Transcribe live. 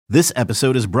This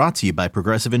episode is brought to you by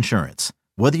Progressive Insurance.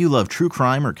 Whether you love true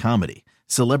crime or comedy,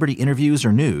 celebrity interviews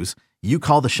or news, you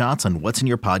call the shots on what's in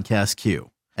your podcast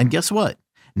queue. And guess what?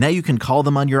 Now you can call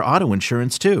them on your auto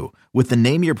insurance too with the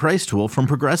Name Your Price tool from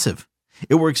Progressive.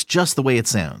 It works just the way it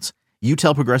sounds. You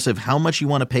tell Progressive how much you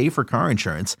want to pay for car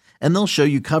insurance, and they'll show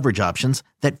you coverage options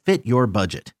that fit your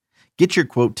budget. Get your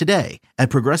quote today at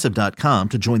Progressive.com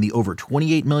to join the over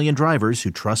 28 million drivers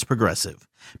who trust Progressive.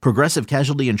 Progressive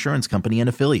Casualty Insurance Company and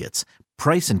Affiliates.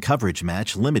 Price and coverage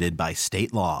match limited by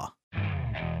state law.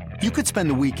 You could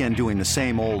spend the weekend doing the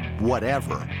same old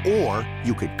whatever, or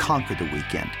you could conquer the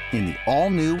weekend in the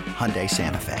all-new Hyundai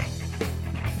Santa Fe.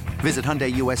 Visit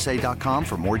HyundaiUSA.com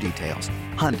for more details.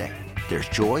 Hyundai, there's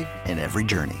joy in every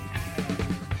journey.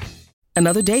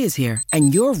 Another day is here,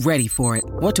 and you're ready for it.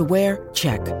 What to wear?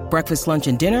 Check. Breakfast, lunch,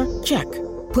 and dinner? Check.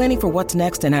 Planning for what's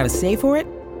next and how to save for it?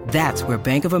 That's where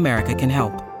Bank of America can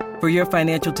help. For your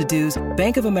financial to-dos,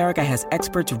 Bank of America has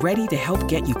experts ready to help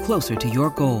get you closer to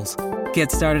your goals.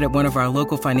 Get started at one of our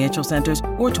local financial centers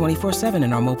or 24/7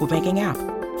 in our mobile banking app.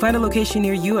 Find a location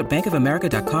near you at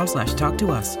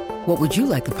bankofamerica.com/talktous. What would you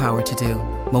like the power to do?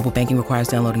 Mobile banking requires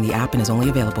downloading the app and is only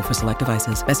available for select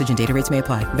devices. Message and data rates may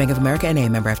apply. Bank of America N.A.,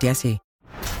 member FDIC.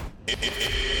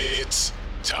 It's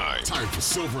time. Time for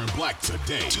Silver and Black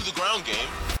today. To the ground game.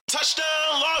 Touchdown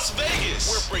Las Vegas.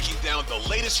 We're breaking down the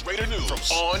latest Raider news from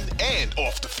on and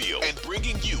off the field and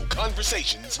bringing you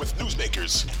conversations with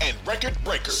newsmakers and record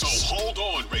breakers. So hold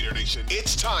on, Raider Nation.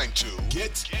 It's time to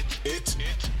get it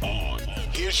on.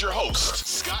 Here's your hosts,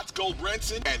 Scott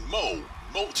Goldbranson and Mo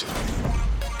Moulton.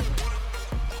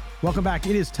 Welcome back.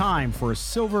 It is time for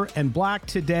Silver and Black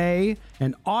today,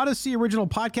 an Odyssey original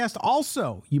podcast.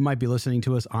 Also, you might be listening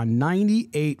to us on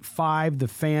 98.5 The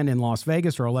Fan in Las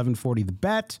Vegas or 1140 The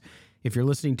Bet. If you're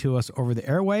listening to us over the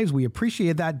airwaves, we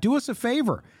appreciate that. Do us a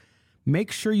favor.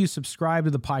 Make sure you subscribe to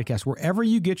the podcast. Wherever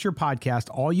you get your podcast,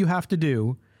 all you have to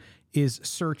do is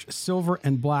search Silver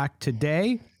and Black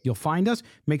today. You'll find us.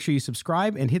 Make sure you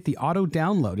subscribe and hit the auto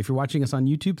download. If you're watching us on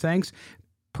YouTube, thanks.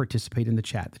 Participate in the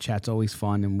chat. The chat's always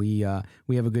fun, and we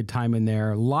have a good time in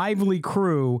there. Lively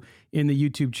crew in the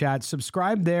YouTube chat.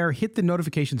 Subscribe there. Hit the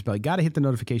notifications bell. You got to hit the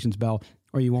notifications bell,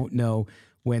 or you won't know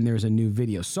when there's a new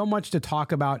video. So much to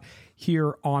talk about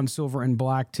here on Silver and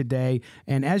Black today.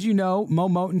 And as you know, Mo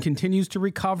Moulton continues to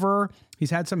recover.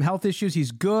 He's had some health issues.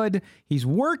 He's good. He's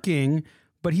working,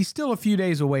 but he's still a few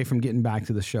days away from getting back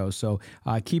to the show. So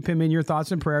keep him in your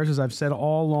thoughts and prayers, as I've said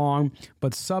all along.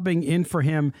 But subbing in for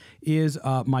him is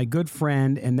my good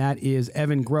friend, and that is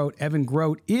Evan Grote. Evan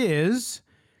Grote is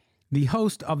the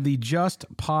host of the Just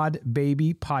Pod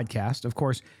Baby podcast. Of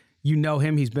course, you know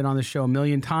him. He's been on the show a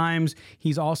million times.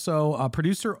 He's also a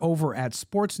producer over at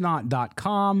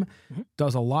sportsnaut.com.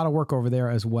 Does a lot of work over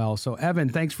there as well. So, Evan,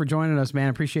 thanks for joining us, man.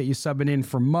 Appreciate you subbing in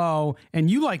for Mo.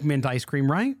 And you like mint ice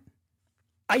cream, right?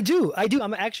 I do.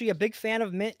 I'm actually a big fan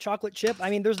of mint chocolate chip. I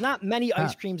mean, there's not many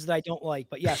ice creams that I don't like,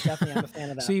 but yes, definitely I'm a fan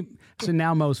of that. See, so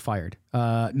now Mo's fired.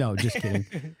 No, just kidding.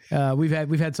 We've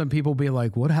had some people be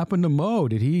like, "What happened to Mo?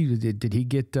 Did he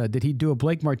do a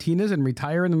Blake Martinez and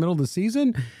retire in the middle of the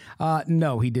season?"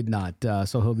 No, he did not.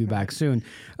 So he'll be back soon.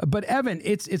 But Evan,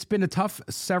 it's been a tough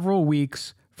several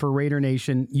weeks for Raider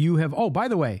Nation. You have. Oh, by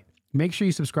the way, make sure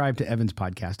you subscribe to Evan's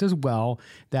podcast as well.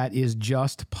 That is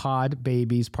Just Pod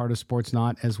Babies, part of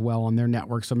Sportsnaut as well on their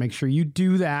network. So make sure you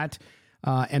do that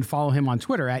and follow him on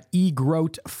Twitter at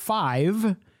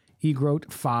egrote5,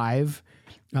 egrote5,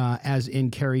 as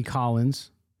in Kerry Collins,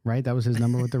 right? That was his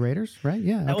number with the Raiders, right?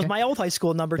 Yeah. That was my old high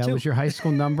school number, too. That was your high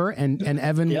school number. And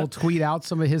Evan will tweet out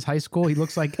some of his high school. He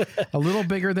looks like a little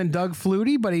bigger than Doug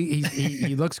Flutie, but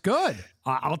he looks good.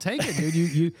 I'll take it,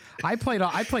 dude. I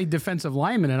played defensive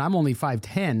lineman, and I'm only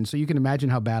 5'10", so you can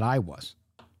imagine how bad I was.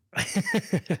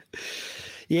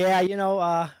 Yeah,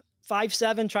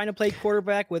 5'7", trying to play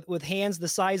quarterback with hands the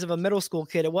size of a middle school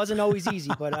kid. It wasn't always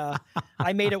easy, but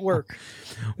I made it work.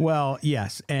 Well,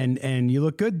 yes, and you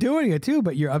look good doing it too.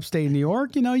 But you're upstate New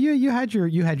York, you had your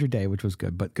day, which was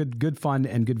good. But good fun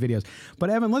and good videos. But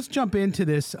Evan, let's jump into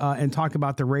this and talk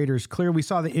about the Raiders. Clear, we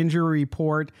saw the injury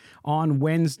report on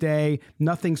Wednesday.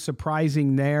 Nothing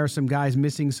surprising there. Some guys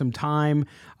missing some time,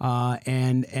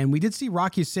 and we did see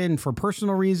Rocky Sin for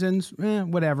personal reasons,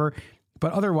 whatever.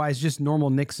 But otherwise, just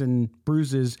normal nicks and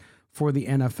bruises for the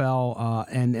NFL,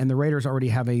 and the Raiders already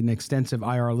have an extensive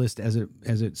IR list as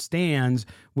it stands,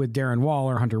 with Darren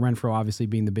Waller, Hunter Renfrow obviously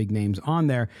being the big names on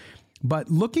there. But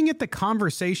looking at the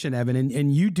conversation, Evan,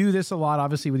 and you do this a lot,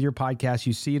 obviously, with your podcast.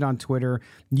 You see it on Twitter.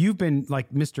 You've been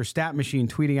like Mr. Stat Machine,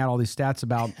 tweeting out all these stats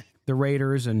about the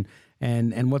Raiders and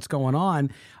what's going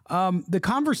on. The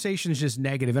conversation is just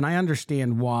negative, and I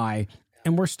understand why.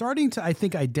 And we're starting to, I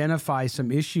think, identify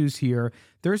some issues here.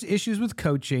 There's issues with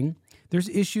coaching. There's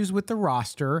issues with the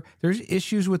roster. There's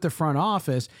issues with the front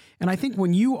office. And I think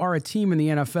when you are a team in the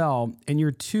NFL and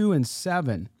you're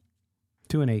 2-7,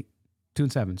 2-8,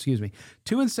 2-7, excuse me,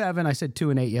 2-7. I said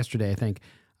 2-8 yesterday, I think.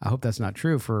 I hope that's not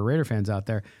true for Raider fans out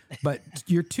there. But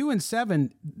you're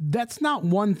 2-7. That's not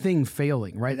one thing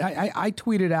failing, right? I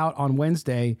tweeted out on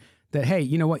Wednesday that, hey,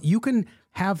 you know what? You can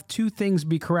have two things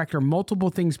be correct or multiple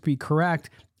things be correct,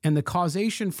 and the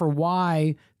causation for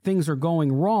why things are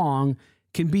going wrong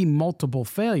can be multiple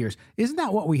failures. Isn't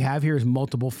that what we have here is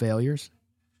multiple failures?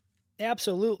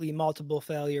 Absolutely multiple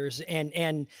failures.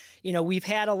 And we've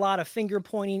had a lot of finger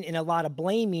pointing and a lot of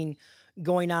blaming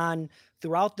going on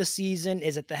throughout the season.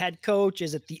 Is it the head coach?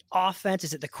 Is it the offense?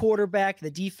 Is it the quarterback,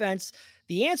 the defense?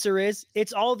 The answer is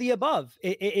it's all the above.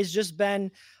 It has just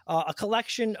been a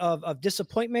collection of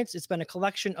disappointments. It's been a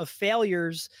collection of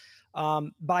failures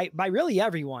by really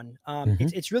everyone.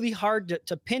 It's really hard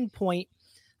to pinpoint.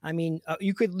 I mean,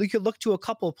 you could look to a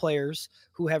couple of players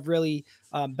who have really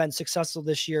been successful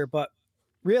this year, but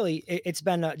really it's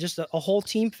been just a whole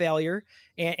team failure,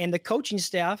 and the coaching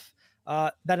staff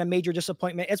been a major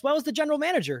disappointment, as well as the general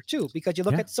manager too, because you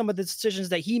look at some of the decisions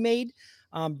that he made,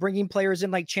 bringing players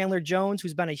in like Chandler Jones,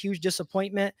 who's been a huge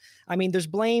disappointment. I mean, there's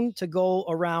blame to go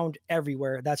around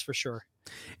everywhere. That's for sure.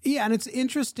 Yeah. And it's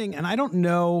interesting. And I don't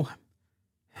know,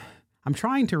 I'm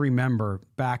trying to remember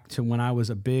back to when I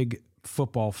was a big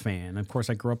football fan. Of course,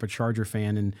 I grew up a Charger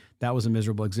fan, and that was a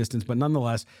miserable existence. But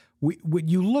nonetheless, when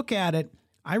you look at it,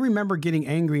 I remember getting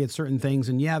angry at certain things,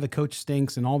 and the coach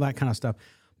stinks and all that kind of stuff.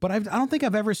 But I don't think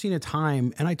I've ever seen a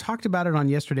time, and I talked about it on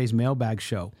yesterday's mailbag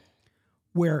show,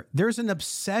 where there's an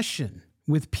obsession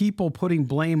with people putting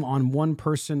blame on one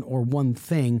person or one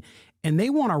thing, and they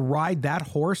want to ride that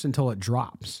horse until it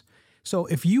drops. So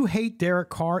if you hate Derek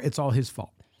Carr, it's all his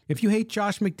fault. If you hate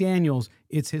Josh McDaniels,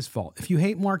 it's his fault. If you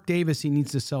hate Mark Davis, he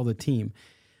needs to sell the team.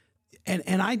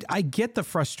 And I get the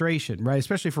frustration, right?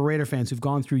 Especially for Raider fans who've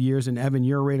gone through years. And Evan,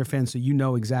 you're a Raider fan, so you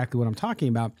know exactly what I'm talking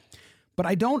about. But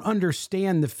I don't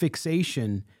understand the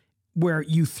fixation where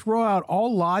you throw out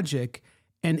all logic,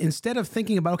 and instead of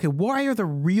thinking about, okay, what is the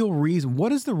real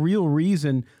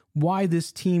reason why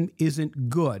this team isn't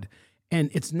good? And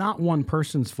it's not one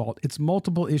person's fault. It's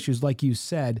multiple issues, like you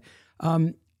said.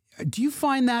 Do you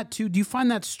find that too? Do you find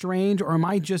that strange, or am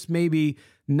I just maybe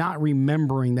not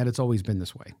remembering that it's always been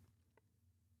this way?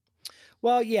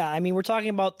 Well, yeah. I mean, we're talking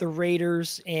about the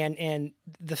Raiders, and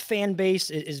the fan base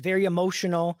is very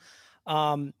emotional.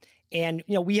 And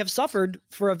we have suffered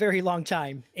for a very long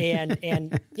time,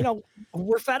 and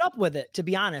we're fed up with it, to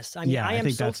be honest. I mean, I am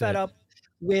so fed up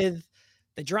with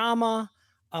the drama,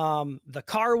 the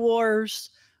car wars,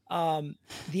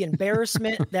 the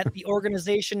embarrassment that the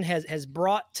organization has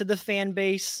brought to the fan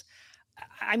base.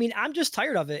 I mean, I'm just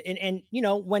tired of it. And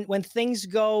when things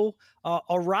go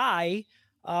awry,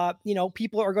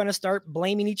 people are going to start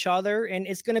blaming each other, and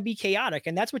it's going to be chaotic.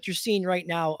 And that's what you're seeing right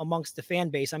now amongst the fan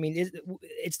base. I mean,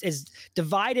 it's as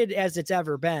divided as it's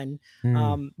ever been,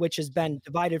 which has been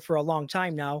divided for a long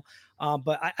time now.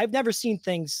 But I've never seen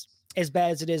things as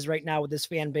bad as it is right now with this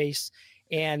fan base.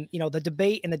 And, the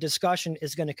debate and the discussion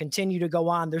is going to continue to go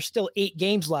on. There's still 8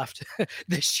 games left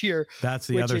this year. That's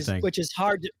the other thing. Which is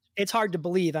hard. It's hard to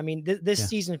believe. I mean, this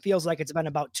season feels like it's been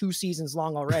about 2 seasons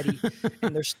long already.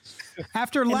 And there's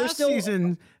after last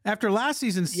season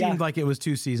seemed like it was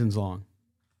 2 seasons long.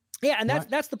 Yeah. And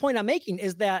that's the point I'm making,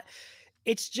 is that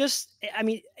it's just, I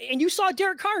mean, and you saw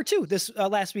Derek Carr too this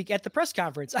last week at the press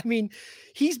conference. I mean,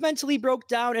 he's mentally broke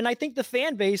down, and I think the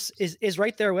fan base is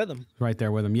right there with him. Right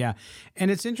there with him, yeah. And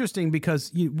it's interesting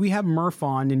because we have Murph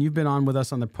on, and you've been on with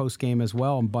us on the post game as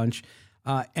well a bunch.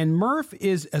 And Murph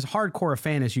is as hardcore a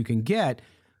fan as you can get,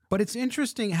 but it's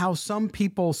interesting how some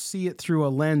people see it through a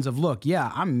lens of, look,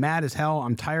 yeah, I'm mad as hell.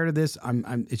 I'm tired of this.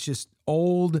 It's just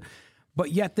old.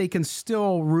 But yet they can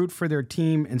still root for their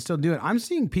team and still do it. I'm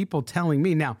seeing people telling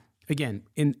me now, again,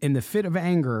 in the fit of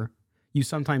anger, you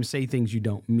sometimes say things you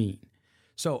don't mean.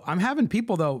 So I'm having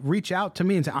people, though, reach out to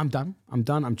me and say, I'm done,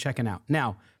 I'm checking out.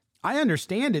 Now, I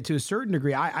understand it to a certain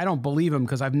degree. I don't believe them,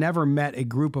 because I've never met a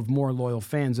group of more loyal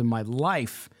fans in my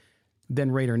life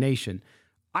than Raider Nation.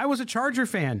 I was a Charger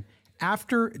fan.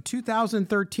 After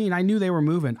 2013, I knew they were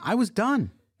moving. I was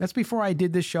done. That's before I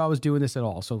did this show. I was doing this at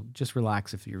all. So just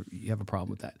relax if you have a problem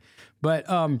with that. But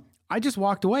I just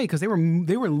walked away because they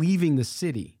were leaving the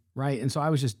city, right? And so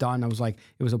I was just done. I was like,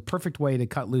 it was a perfect way to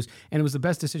cut loose, and it was the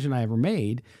best decision I ever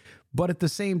made. But at the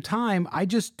same time, I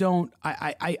just don't.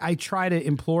 I try to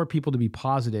implore people to be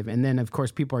positive, and then of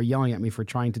course people are yelling at me for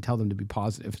trying to tell them to be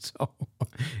positive. So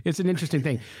it's an interesting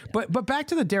thing. But back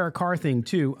to the Derek Carr thing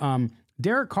too.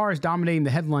 Derek Carr is dominating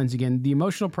the headlines again. The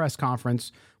emotional press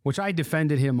conference, which I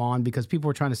defended him on because people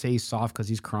were trying to say he's soft because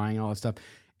he's crying and all that stuff.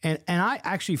 And I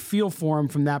actually feel for him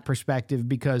from that perspective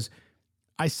because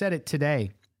I said it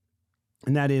today.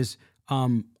 And that is,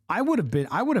 I would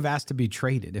have asked to be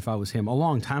traded if I was him a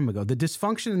long time ago. The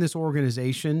dysfunction in this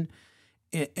organization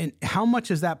and how much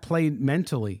has that played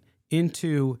mentally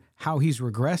into how he's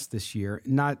regressed this year,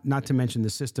 not to mention the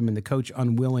system and the coach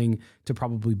unwilling to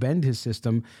probably bend his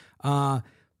system.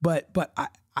 But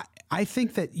I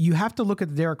think that you have to look at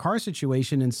the Derek Carr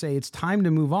situation and say it's time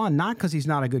to move on, not because he's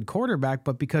not a good quarterback,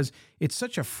 but because it's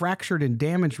such a fractured and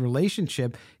damaged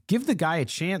relationship. Give the guy a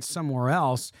chance somewhere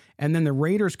else, and then the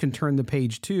Raiders can turn the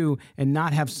page too and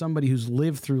not have somebody who's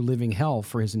lived through living hell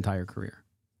for his entire career.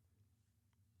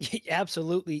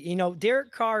 Absolutely. You know,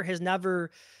 Derek Carr has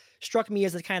never struck me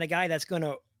as the kind of guy that's going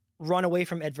to run away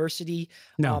from adversity.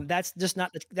 No, that's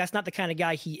not the kind of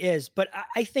guy he is. But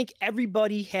I think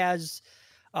everybody has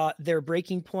their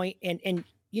breaking point, and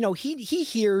you know, he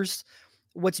hears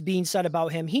what's being said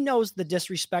about him. He knows the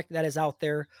disrespect that is out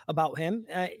there about him.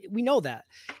 We know that,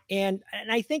 and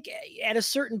I think at a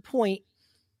certain point,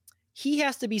 he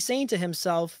has to be saying to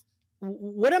himself,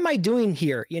 "What am I doing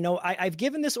here? You know, I've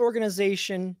given this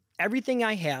organization everything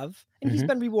I have, and he's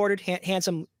been rewarded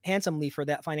handsomely for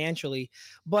that financially,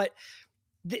 but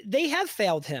they have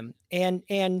failed him. And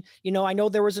you know, I know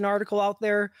there was an article out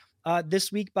there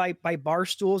this week by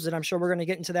Barstools, and I'm sure we're going to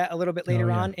get into that a little bit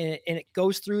later on. And it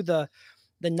goes through the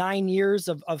 9 years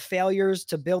of failures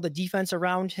to build a defense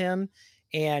around him,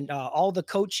 and all the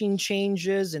coaching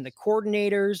changes and the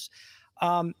coordinators.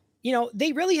 You know,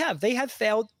 they have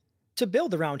failed to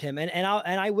build around him, and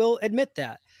I will admit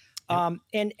that.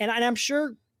 And I'm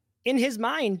sure in his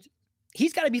mind,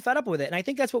 he's got to be fed up with it. And I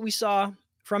think that's what we saw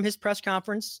from his press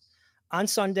conference on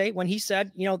Sunday when he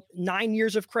said, you know, 9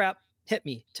 years of crap hit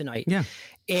me tonight. Yeah.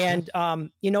 And,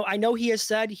 you know, I know he has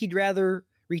said he'd rather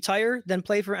retire than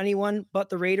play for anyone but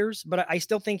the Raiders, but I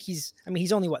still think he's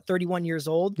only 31 years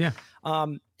old. Yeah.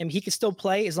 And he can still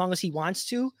play as long as he wants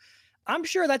to. I'm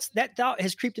sure that thought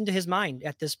has creeped into his mind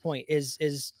at this point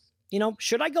is, you know,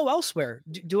 should I go elsewhere?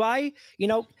 Do I, you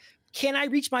know, can I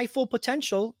reach my full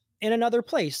potential in another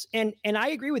place? And I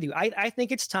agree with you. I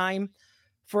think it's time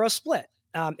for a split.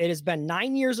 It has been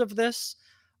 9 years of this.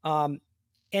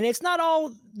 And it's not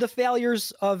all the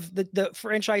failures of the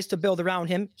franchise to build around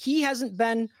him. He hasn't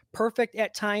been perfect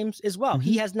at times as well.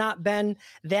 He has not been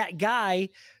that guy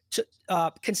to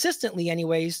consistently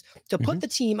anyways, to put the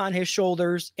team on his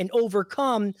shoulders and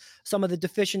overcome some of the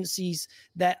deficiencies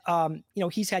that, you know,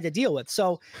 he's had to deal with.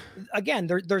 So again,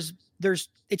 there's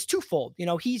it's twofold, you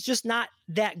know, he's just not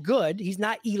that good. He's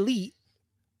not elite.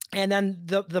 And then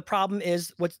the problem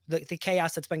is what's the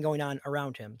chaos that's been going on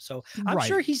around him. So I'm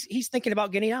sure he's thinking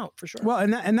about getting out for sure. Well,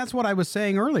 and that's what I was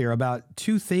saying earlier about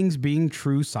two things being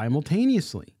true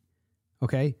simultaneously.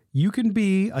 Okay. You can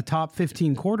be a top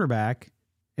 15 quarterback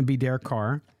and be Derek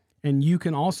Carr, and you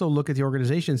can also look at the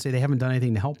organization and say they haven't done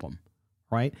anything to help him,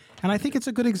 right? And I think it's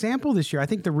a good example this year. I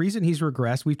think the reason he's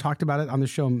regressed, we've talked about it on the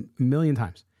show a million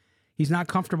times. He's not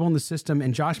comfortable in the system,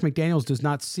 and Josh McDaniels does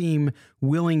not seem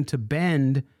willing to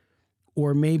bend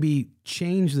or maybe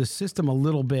change the system a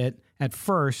little bit at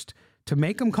first to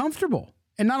make him comfortable.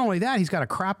 And not only that, he's got a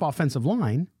crap offensive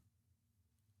line,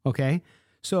 okay?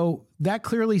 So that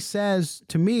clearly says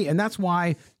to me, and that's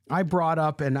why I brought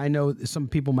up, and I know some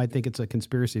people might think it's a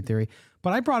conspiracy theory,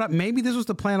 but I brought up maybe this was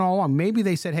the plan all along. Maybe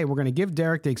they said, hey, we're going to give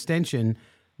Derek the extension,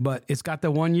 but it's got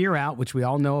the 1 year out, which we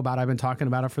all know about. I've been talking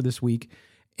about it for this week.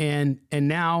 And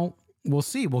now we'll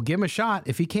see. We'll give him a shot.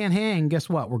 If he can't hang, guess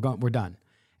what? We're done.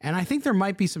 And I think there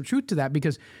might be some truth to that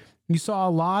because you saw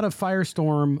a lot of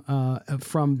firestorm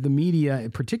from the media,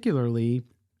 particularly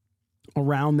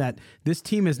around that this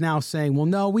team is now saying, well,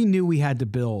 no, we knew we had to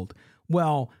build.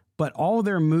 Well, but all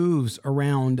their moves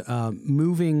around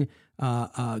moving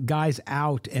guys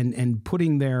out and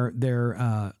putting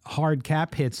their hard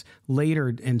cap hits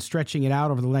later and stretching it out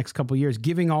over the next couple of years,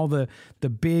 giving all the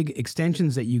big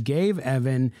extensions that you gave,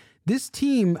 Evan, this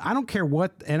team, I don't care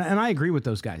what, and I agree with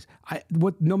those guys.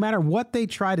 No matter what they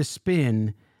try to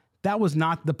spin, that was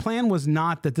not, the plan was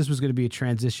not that this was going to be a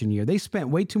transition year. They spent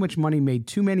way too much money, made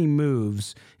too many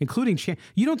moves, including,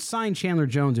 you don't sign Chandler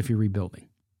Jones if you're rebuilding.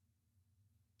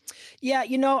 Yeah,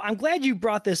 you know, I'm glad you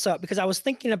brought this up because I was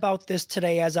thinking about this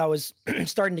today as I was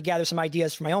starting to gather some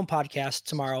ideas for my own podcast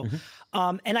tomorrow.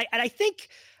 And I think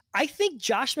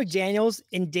Josh McDaniels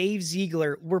and Dave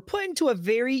Ziegler were put into a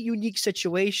very unique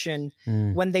situation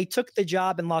when they took the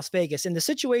job in Las Vegas. And the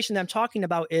situation that I'm talking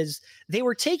about is they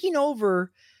were taking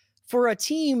over for a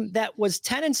team that was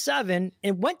 10-7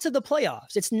 and went to the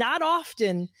playoffs. It's not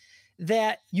often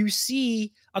that you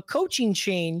see a coaching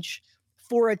change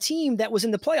for a team that was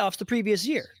in the playoffs the previous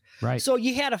year. Right. So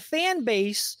you had a fan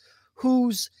base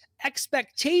whose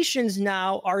expectations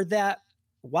now are that,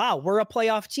 wow, we're a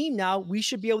playoff team now. We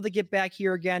should be able to get back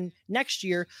here again next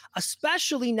year,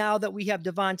 especially now that we have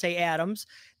Devontae Adams.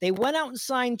 They went out and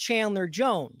signed Chandler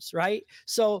Jones, right?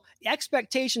 So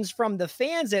expectations from the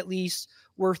fans, at least,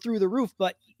 were through the roof.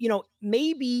 But,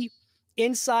 maybe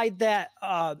inside that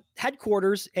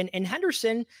headquarters and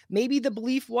Henderson, maybe the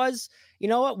belief was, you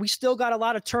know what, we still got a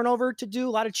lot of turnover to do,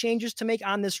 a lot of changes to make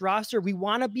on this roster. We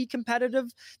want to be competitive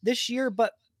this year,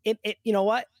 but it you know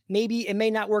what, maybe it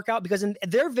may not work out because in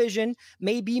their vision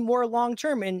may be more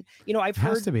long-term. And, I've heard,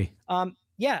 has to be.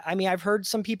 I've heard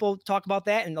some people talk about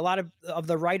that, and a lot of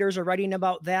the writers are writing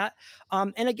about that.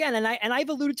 And again, I've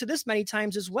alluded to this many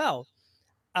times as well.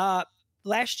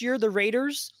 Last year, the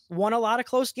Raiders won a lot of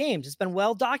close games. It's been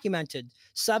well documented.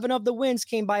 7 of the wins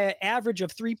came by an average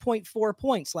of 3.4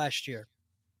 points last year.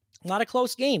 A lot of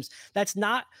close games. That's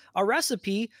not a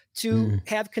recipe to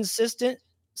have consistent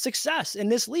success in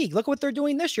this league. Look what they're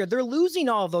doing this year. They're losing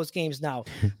all of those games now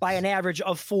by an average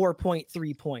of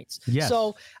 4.3 points. Yes.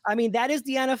 So, that is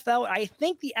the NFL. I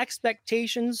think the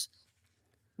expectations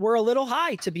were a little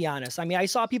high, to be honest. I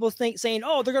saw people saying,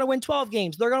 oh, they're going to win 12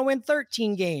 games. They're going to win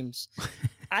 13 games.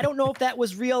 I don't know if that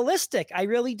was realistic. I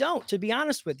really don't, to be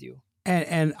honest with you.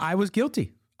 And I was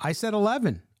guilty. I said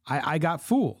 11. I got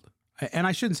fooled. And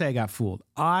I shouldn't say I got fooled.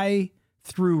 I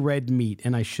threw red meat,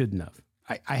 and I shouldn't have.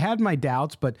 I had my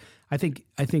doubts, but I think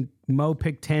Mo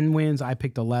picked 10 wins. I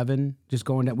picked 11. Just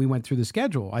going that we went through the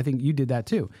schedule. I think you did that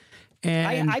too.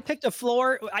 And I picked a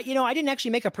floor. I didn't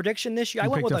actually make a prediction this year. I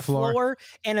went with a floor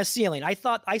and a ceiling.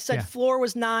 I said floor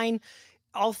was 9.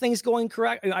 All things going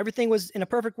correct. Everything was in a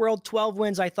perfect world. 12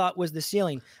 wins, I thought, was the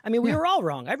ceiling. We were all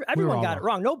wrong. Everyone got it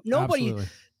wrong. Nobody Absolutely.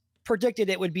 predicted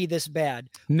it would be this bad.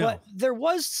 No. But there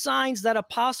was signs that a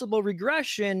possible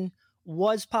regression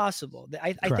was possible.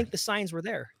 I think the signs were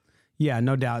there. Yeah,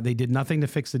 no doubt. They did nothing to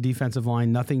fix the defensive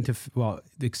line,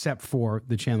 except for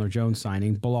the Chandler Jones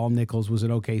signing. Bilal Nichols was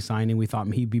an okay signing. We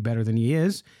thought he'd be better than he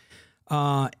is.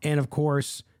 And, of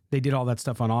course, they did all that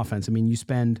stuff on offense. You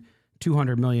spend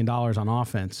 $200 million on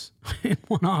offense in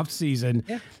one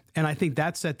offseason, and I think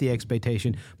that set the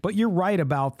expectation. But you're right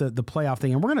about the playoff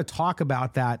thing, and we're going to talk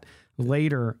about that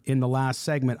later in the last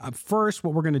segment. First,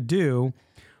 what we're going to do,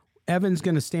 Evan's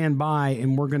going to stand by,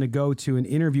 and we're going to go to an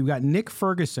interview. We got Nick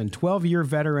Ferguson, 12-year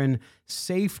veteran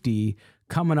safety,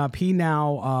 coming up. He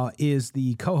now is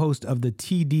the co-host of the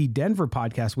TD Denver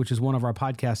podcast, which is one of our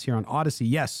podcasts here on Odyssey.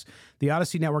 Yes, the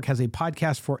Odyssey Network has a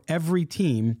podcast for every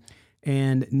team,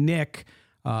 and Nick,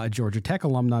 Georgia Tech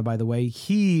alumni, by the way,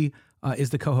 he is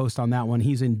the co-host on that one.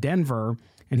 He's in Denver,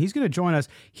 and he's going to join us.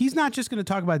 He's not just going to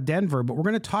talk about Denver, but we're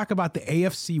going to talk about the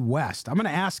AFC West. I'm going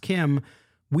to ask him,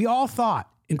 we all thought,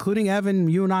 including Evan,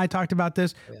 you and I talked about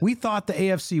this. Yeah. We thought the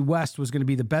AFC West was going to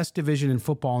be the best division in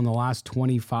football in the last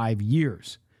 25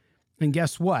 years. And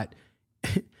guess what?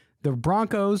 The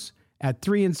Broncos at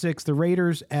 3-6, the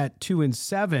Raiders at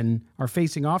 2-7 are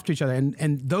facing off to each other.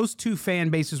 And those two fan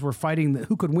bases were fighting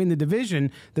who could win the division,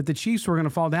 that the Chiefs were going to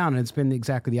fall down, and it's been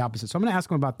exactly the opposite. So I'm going to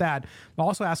ask him about that. I'll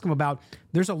also ask him about,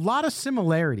 there's a lot of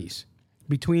similarities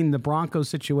between the Broncos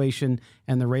situation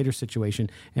and the Raiders situation,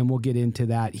 and we'll get into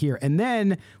that here. And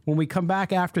then when we come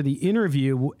back after the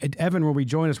interview, Evan will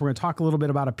rejoin us. We're going to talk a little bit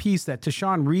about a piece that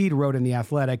Tashawn Reed wrote in The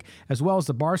Athletic, as well as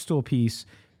the Barstool piece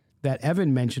that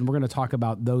Evan mentioned. We're going to talk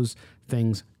about those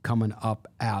things coming up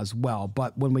as well.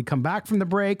 But when we come back from the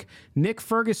break, Nick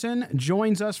Ferguson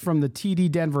joins us from the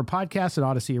TD Denver podcast, an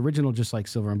Odyssey original, just like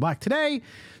Silver and Black today.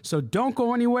 So don't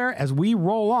go anywhere as we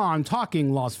roll on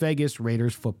talking Las Vegas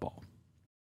Raiders football.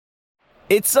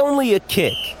 It's only a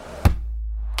kick,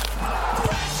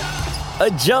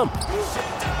 a jump,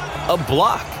 a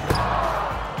block.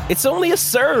 It's only a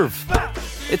serve.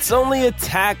 It's only a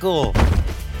tackle,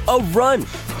 a run.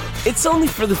 It's only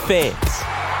for the fans.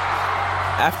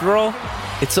 After all,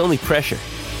 it's only pressure.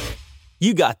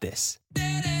 You got this.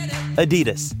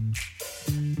 Adidas.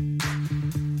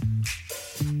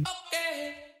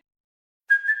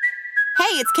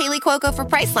 Hey, it's Kaylee Cuoco for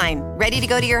Priceline. Ready to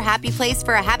go to your happy place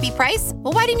for a happy price?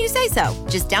 Well, why didn't you say so?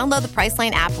 Just download the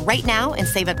Priceline app right now and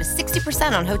save up to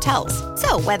 60% on hotels.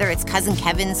 So whether it's Cousin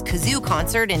Kevin's Kazoo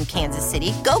Concert in Kansas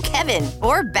City, go Kevin,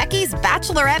 or Becky's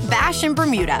Bachelorette Bash in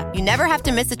Bermuda, you never have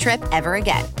to miss a trip ever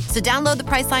again. So download the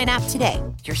Priceline app today.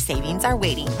 Your savings are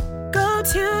waiting. Go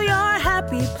to your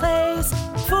happy place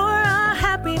for a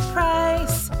happy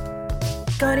price.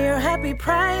 Go to your happy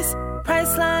price,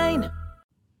 Priceline.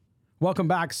 Welcome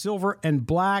back, Silver and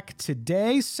Black.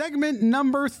 Today, segment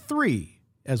number 3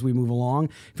 as we move along.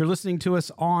 If you're listening to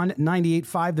us on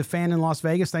 98.5 The Fan in Las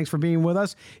Vegas, thanks for being with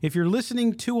us. If you're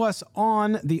listening to us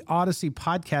on the Odyssey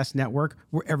Podcast Network,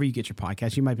 wherever you get your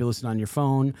podcasts, you might be listening on your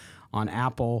phone, on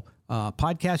Apple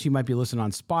Podcasts, you might be listening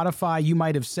on Spotify. You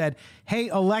might have said, hey,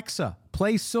 Alexa,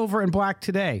 play Silver and Black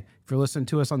today. If you're listening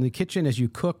to us on the kitchen as you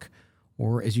cook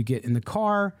or as you get in the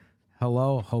car,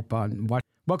 hello, hope on watch.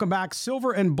 Welcome back.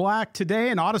 Silver and Black today,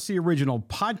 an Odyssey original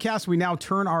podcast. We now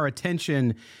turn our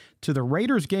attention to the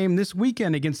Raiders game this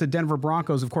weekend against the Denver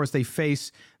Broncos. Of course, they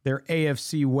face their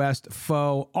AFC West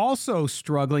foe, also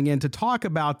struggling. And to talk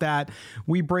about that,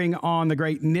 we bring on the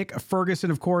great Nick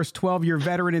Ferguson, of course, 12-year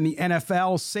veteran in the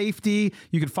NFL, safety.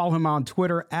 You can follow him on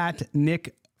Twitter at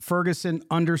Nick Ferguson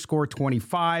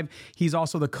 _25. He's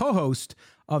also the co-host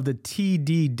of the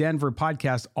TD Denver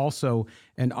podcast, also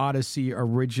an Odyssey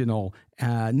original.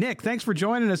 Nick, thanks for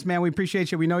joining us, man. We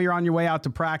appreciate you. We know you're on your way out to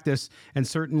practice and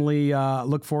certainly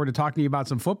look forward to talking to you about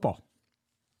some football.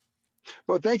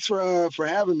 Well, thanks for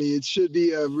having me. It should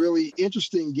be a really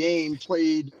interesting game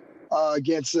played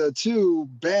against two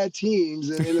bad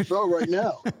teams in the NFL right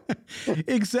now.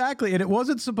 Exactly. And it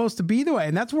wasn't supposed to be the way.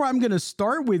 And that's where I'm going to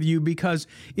start with you, because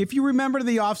if you remember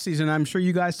the offseason, I'm sure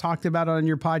you guys talked about it on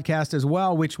your podcast as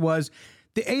well, which was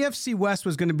the AFC West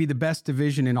was going to be the best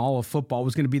division in all of football. It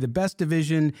was going to be the best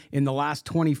division in the last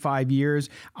 25 years.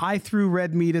 I threw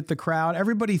red meat at the crowd.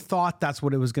 Everybody thought that's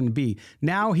what it was going to be.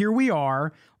 Now here we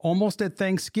are, almost at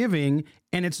Thanksgiving,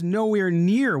 and it's nowhere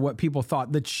near what people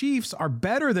thought. The Chiefs are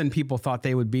better than people thought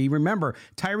they would be. Remember,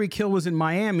 Tyreek Hill was in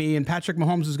Miami, and Patrick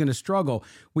Mahomes was going to struggle.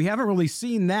 We haven't really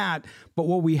seen that, but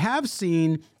what we have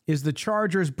seen is the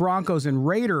Chargers, Broncos, and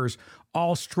Raiders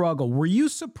all struggle. Were you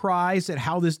surprised at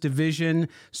how this division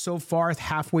so far,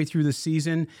 halfway through the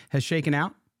season, has shaken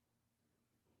out?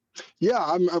 Yeah,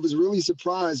 I was really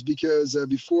surprised because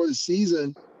before the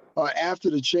season, after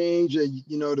the change,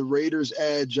 the Raiders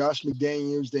add Josh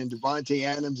McDaniels, then Devontae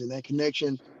Adams, and that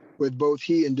connection with both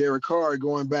he and Derek Carr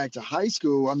going back to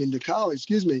to college,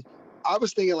 I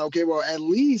was thinking, okay, well, at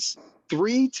least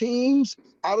 3 teams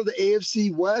out of the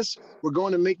AFC West were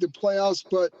going to make the playoffs,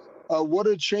 but what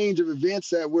a change of events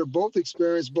that we're both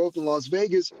experienced, both in Las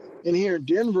Vegas and here in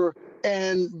Denver.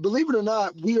 And believe it or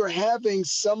not, we are having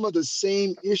some of the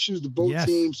same issues that both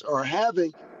teams are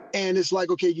having. And it's like,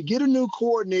 okay, you get a new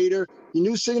coordinator, your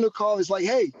new signal call. It's like,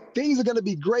 hey, things are going to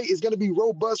be great. It's going to be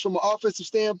robust from an offensive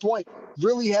standpoint.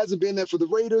 Really hasn't been that for the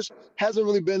Raiders. Hasn't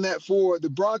really been that for the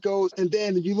Broncos. And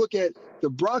then you look at the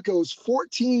Broncos,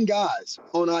 14 guys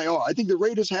on IR. I think the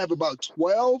Raiders have about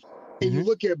 12. And you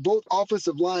look at both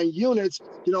offensive line units,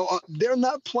 they're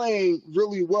not playing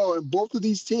really well. And both of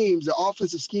these teams, the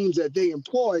offensive schemes that they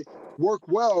employ, work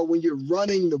well when you're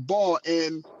running the ball.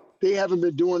 And they haven't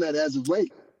been doing that as of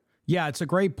late. Yeah, it's a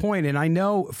great point. And I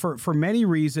know for many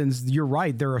reasons, you're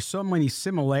right. There are so many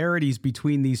similarities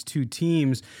between these two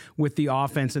teams with the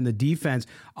offense and the defense.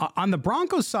 On the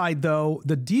Broncos side, though,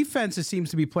 the defense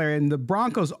seems to be playing. The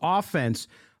Broncos offense,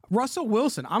 Russell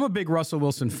Wilson, I'm a big Russell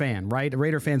Wilson fan, right?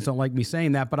 Raider fans don't like me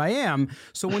saying that, but I am.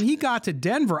 So when he got to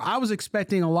Denver, I was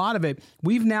expecting a lot of it.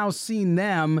 We've now seen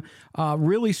them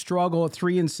really struggle at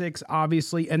 3-6,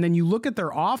 obviously. And then you look at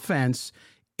their offense,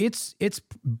 it's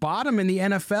bottom in the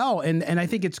NFL. And I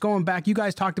think it's going back. You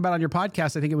guys talked about on your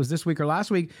podcast, I think it was this week or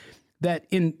last week, that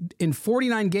in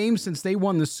 49 games since they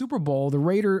won the Super Bowl,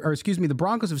 the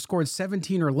Broncos have scored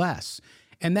 17 or less.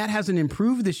 And that hasn't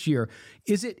improved this year.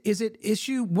 Is it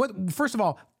issue? First of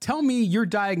all, tell me your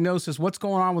diagnosis. What's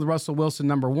going on with Russell Wilson,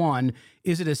 number one?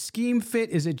 Is it a scheme fit?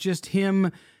 Is it just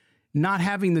him not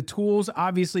having the tools,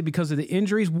 obviously, because of the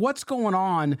injuries? What's going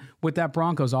on with that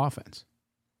Broncos offense?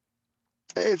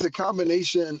 It's a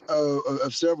combination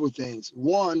of several things.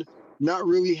 One, not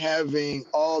really having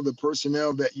all the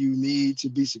personnel that you need to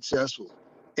be successful.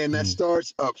 And that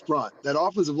starts up front. That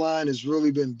offensive line has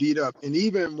really been beat up. And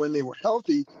even when they were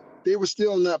healthy, they were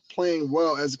still not playing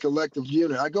well as a collective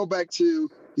unit. I go back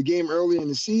to the game early in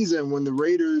the season when the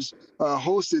Raiders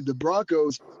hosted the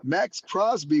Broncos. Max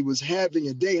Crosby was having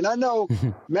a day. And I know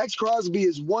Max Crosby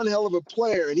is one hell of a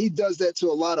player, and he does that to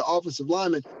a lot of offensive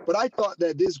linemen. But I thought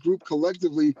that this group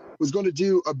collectively was going to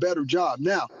do a better job.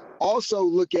 Now, also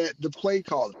look at the play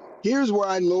calling. Here's where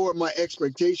I lowered my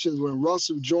expectations when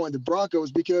Russell joined the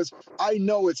Broncos, because I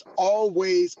know it's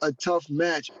always a tough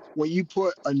match when you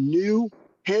put a new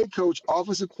head coach,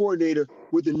 offensive coordinator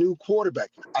with a new quarterback.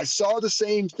 I saw the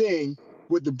same thing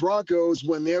with the Broncos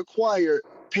when they acquired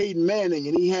Peyton Manning,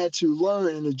 and he had to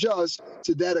learn and adjust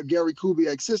to that of Gary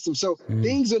Kubiak's system. So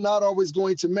things are not always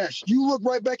going to mesh. You look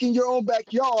right back in your own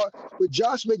backyard with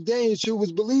Josh McDaniels, who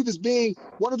was believed as being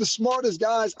one of the smartest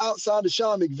guys outside of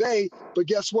Sean McVay, but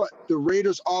guess what? The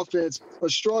Raiders offense are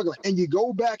struggling. And you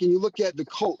go back and you look at the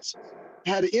Colts.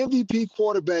 Had an MVP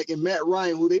quarterback in Matt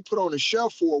Ryan, who they put on a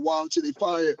shelf for a while until they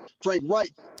fired Frank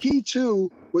Reich. He,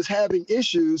 too, was having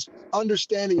issues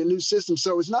understanding a new system.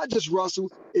 So it's not just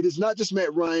Russell. It is not just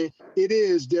Matt Ryan. It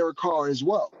is Derek Carr as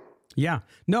well. Yeah,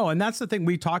 no, and that's the thing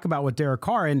we talk about with Derek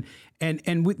Carr, and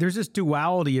there's this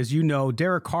duality, as you know.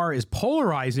 Derek Carr is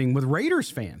polarizing with Raiders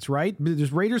fans, right?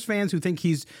 There's Raiders fans who think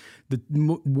he's the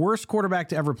worst quarterback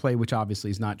to ever play, which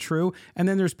obviously is not true, and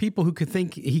then there's people who could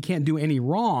think he can't do any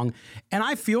wrong. And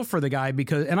I feel for the guy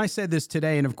because, and I said this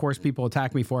today, and of course people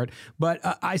attack me for it, but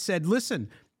I said, listen,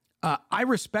 I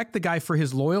respect the guy for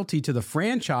his loyalty to the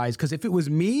franchise, because if it was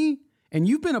me, and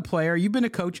you've been a player, you've been a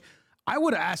coach, I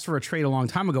would have asked for a trade a long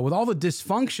time ago with all the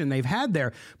dysfunction they've had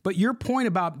there. But your point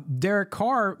about Derek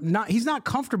Carr, he's not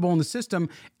comfortable in the system,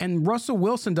 and Russell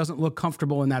Wilson doesn't look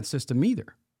comfortable in that system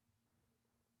either.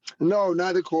 No,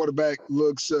 neither quarterback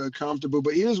looks comfortable.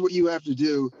 But here's what you have to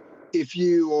do if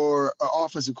you are an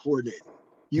offensive coordinator.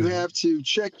 You have to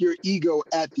check your ego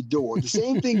at the door. The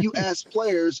same thing you ask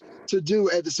players to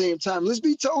do at the same time. Let's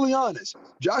be totally honest.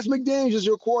 Josh McDaniels is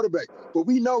your quarterback, but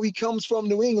we know he comes from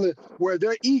New England where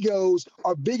their egos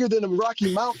are bigger than the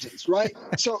Rocky Mountains, right?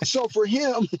 So for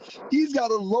him, he's got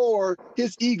to lower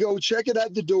his ego, check it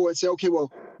at the door and say, okay,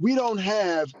 well, we don't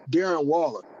have Darren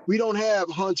Waller. We don't have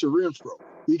Hunter Renfrow.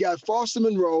 We got Foster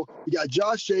Monroe, we got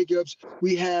Josh Jacobs,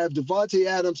 we have Devontae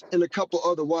Adams, and a couple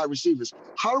other wide receivers.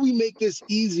 How do we make this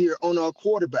easier on our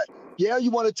quarterback? Yeah, you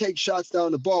want to take shots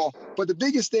down the ball, but the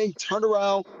biggest thing, turn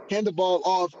around, hand the ball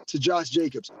off to Josh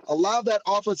Jacobs. Allow that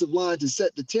offensive line to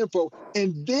set the tempo,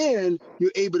 and then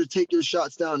you're able to take your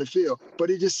shots down the field.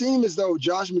 But it just seemed as though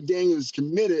Josh McDaniels is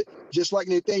committed, just like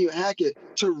Nathaniel Hackett,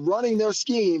 to running their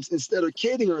schemes instead of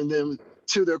catering them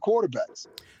to their quarterbacks.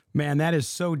 Man, that is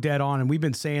so dead on. And we've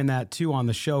been saying that too on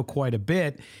the show quite a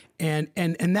bit. And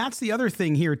that's the other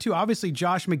thing here too. Obviously,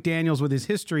 Josh McDaniels with his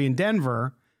history in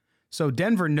Denver. So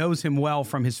Denver knows him well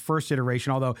from his first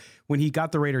iteration, although when he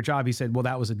got the Raider job, he said, well,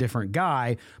 that was a different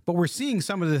guy. But we're seeing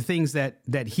some of the things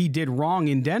that he did wrong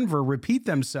in Denver repeat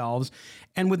themselves.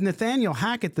 And with Nathaniel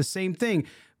Hackett, the same thing.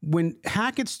 When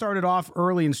Hackett started off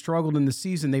early and struggled in the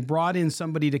season, they brought in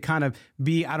somebody to kind of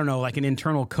be, I don't know, like an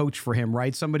internal coach for him,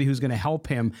 right? Somebody who's going to help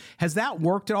him. Has that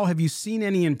worked at all? Have you seen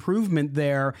any improvement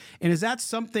there? And is that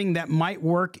something that might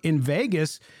work in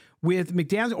Vegas with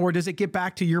McDaniels? Or does it get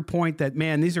back to your point that,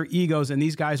 man, these are egos and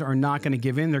these guys are not going to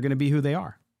give in. They're going to be who they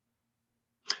are?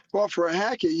 Well, for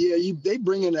Hackett, yeah, they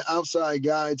bring in an outside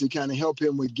guy to kind of help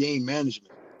him with game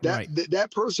management. That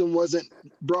person wasn't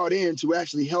brought in to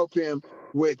actually help him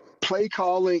with play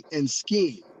calling and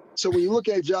scheme. So when you look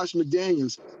at Josh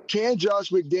McDaniels, can Josh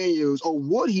McDaniels, or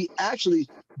would he actually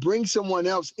bring someone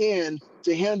else in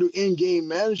to handle in-game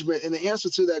management? And the answer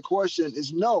to that question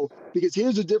is no, because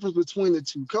here's the difference between the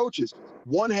two coaches.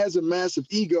 One has a massive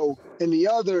ego and the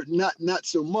other not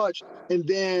so much. And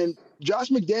then Josh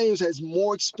McDaniels has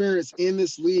more experience in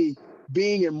this league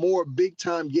being in more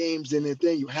big-time games than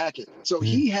Nathaniel Hackett. So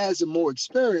he has a more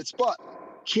experience, but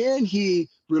can he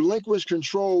relinquish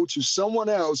control to someone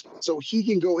else so he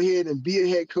can go ahead and be a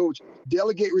head coach,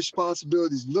 delegate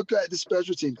responsibilities, look at the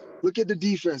special team, look at the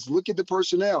defense, look at the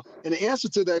personnel? And the answer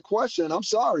to that question, I'm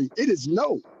sorry, it is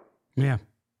no. Yeah.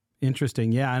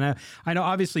 Interesting. Yeah. And I know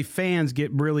obviously fans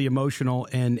get really emotional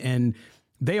and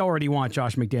they already want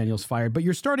Josh McDaniels fired, but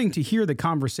you're starting to hear the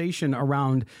conversation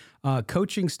around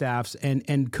coaching staffs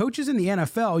and coaches in the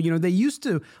NFL. You know, they used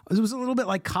to, it was a little bit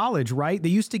like college, right? They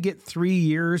used to get 3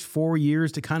 years, 4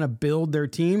 years to kind of build their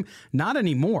team. Not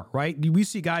anymore, right? We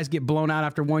see guys get blown out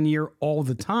after 1 year all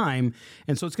the time.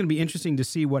 And so it's going to be interesting to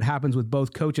see what happens with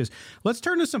both coaches. Let's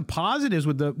turn to some positives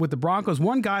with the Broncos.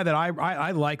 One guy that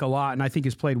I like a lot and I think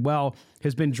has played well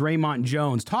has been Draymond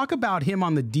Jones. Talk about him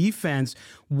on the defense.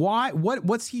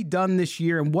 What's he done this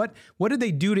year, and what did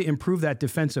they do to improve that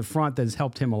defensive front that has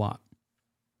helped him a lot?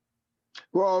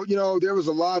 Well, you know, there was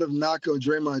a lot of knock on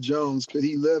Draymond Jones. Could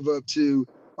he live up to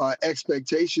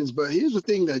expectations? But here's the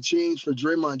thing that changed for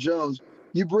Draymond Jones.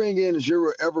 You bring in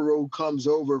Jiro Evero, who comes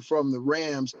over from the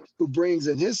Rams, who brings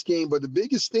in his scheme. But the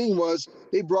biggest thing was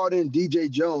they brought in DJ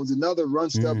Jones, another run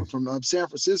stopper from San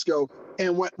Francisco.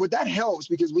 And what that helps,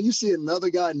 because when you see another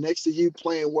guy next to you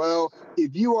playing well,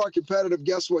 if you are competitive,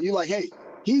 guess what? You're like, hey,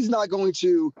 he's not going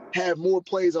to have more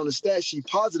plays on the stat sheet,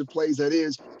 positive plays that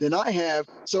is, than I have.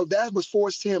 So that was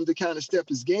forced him to kind of step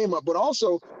his game up. But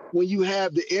also when you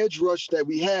have the edge rush that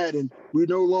we had, and We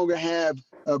no longer have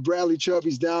Bradley Chubb.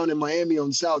 He's down in Miami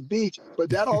on South Beach, but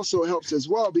that also helps as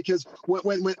well, because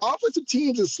when offensive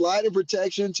teams are sliding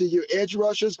protection to your edge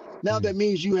rushers, now that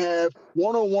means you have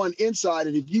one-on-one inside,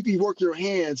 and if you can work your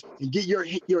hands and get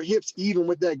your hips even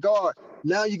with that guard,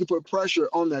 now you can put pressure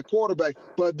on that quarterback.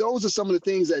 But those are some of the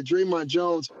things that Draymond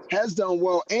Jones has done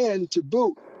well, and to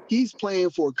boot, he's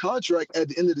playing for a contract at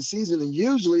the end of the season, and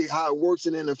usually how it works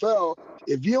in the NFL,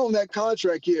 if you own that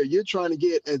contract here, you're trying to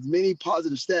get as many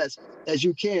positive stats as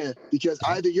you can, because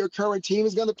either your current team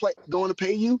is going to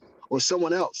pay you or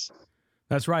someone else.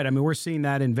 That's right. I mean, we're seeing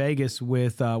that in Vegas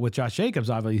with Josh Jacobs,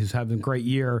 obviously, who's having a great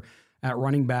year at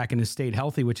running back and has stayed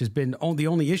healthy, which has been the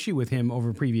only issue with him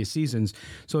over previous seasons.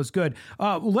 So it's good.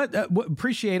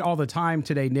 Appreciate all the time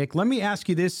today, Nick. Let me ask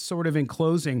you this sort of in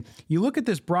closing. You look at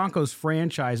this Broncos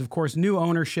franchise, of course, new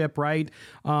ownership, right?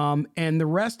 And the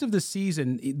rest of the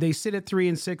season, they sit at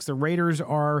 3-6. The Raiders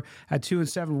are at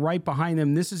 2-7, right behind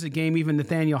them. This is a game even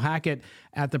Nathaniel Hackett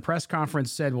at the press conference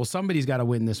said, well, somebody's got to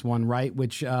win this one, right?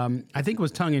 Which I think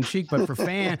was tongue in cheek, but for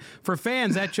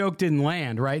fans, that joke didn't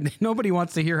land, right? Nobody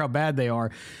wants to hear how bad they are.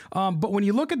 But when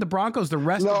you look at the Broncos, the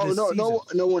rest of the season,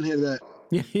 no one heard that.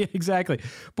 Yeah, exactly.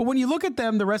 But when you look at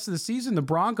them the rest of the season, the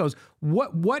Broncos,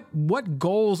 what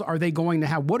goals are they going to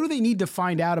have? What do they need to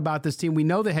find out about this team? We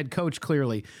know the head coach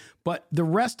clearly, but the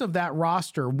rest of that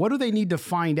roster, what do they need to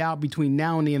find out between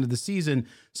now and the end of the season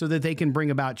so that they can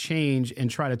bring about change and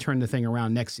try to turn the thing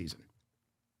around next season?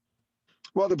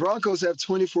 Well, the Broncos have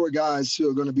 24 guys who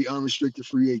are going to be unrestricted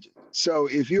free agents. So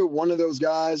if you're one of those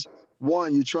guys,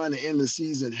 one, you're trying to end the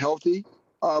season healthy.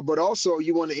 But also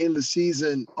you want to end the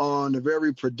season on a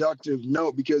very productive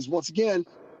note, because once again,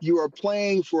 you are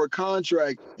playing for a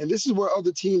contract, and this is where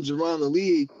other teams around the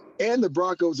league and the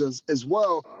Broncos as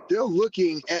well, they're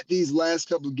looking at these last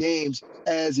couple of games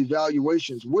as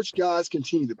evaluations. Which guys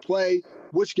continue to play,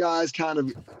 which guys kind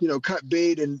of, cut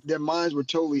bait and their minds were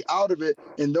totally out of it.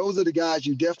 And those are the guys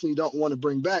you definitely don't want to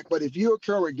bring back. But if you're a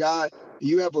current guy,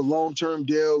 you have a long-term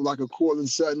deal like a Courtland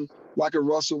Sutton, like a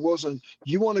Russell Wilson,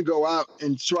 you want to go out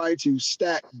and try to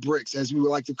stack bricks, as we would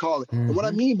like to call it. Mm-hmm. And what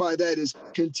I mean by that is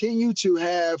continue to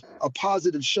have a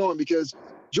positive showing, because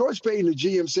George Payton, the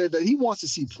GM, said that he wants to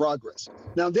see progress.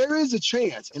 Now, there is a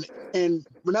chance, and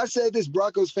when I said this,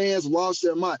 Broncos fans lost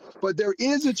their mind, but there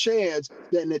is a chance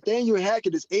that Nathaniel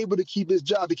Hackett is able to keep his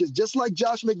job, because just like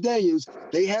Josh McDaniels,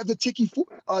 they have the tiki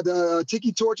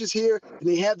torches here, and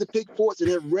they have the pickforks,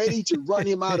 and they're ready to run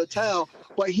him out of town.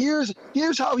 But here's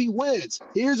how he wins.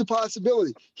 Here's a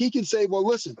possibility. He can say, well,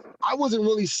 listen, I wasn't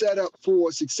really set up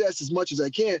for success as much as I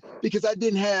can because I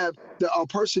didn't have the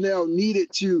personnel needed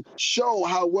to show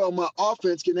how well my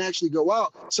offense can actually go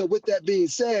out. So with that being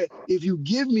said, if you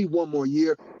give me one more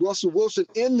year, Russell Wilson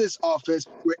in this offense,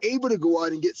 we're able to go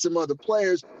out and get some other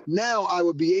players. Now I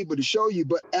will be able to show you.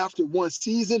 But after one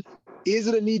season, is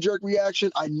it a knee-jerk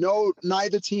reaction? I know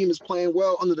neither team is playing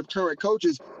well under the current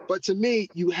coaches, but to me,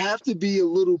 you have to be a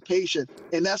little patient,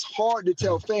 and that's hard to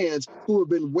tell fans who have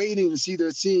been waiting to see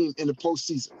their team in the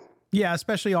postseason. Yeah,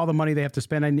 especially all the money they have to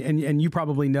spend. And you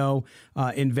probably know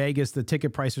in Vegas, the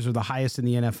ticket prices are the highest in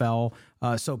the NFL.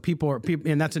 So people,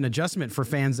 and that's an adjustment for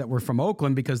fans that were from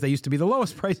Oakland because they used to be the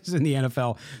lowest prices in the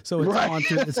NFL. So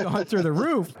it's gone through the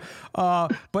roof.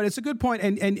 But it's a good point.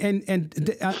 And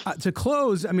to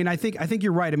close, I mean, I think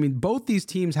you're right. I mean, both these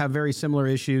teams have very similar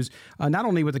issues, not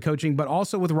only with the coaching, but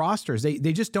also with rosters.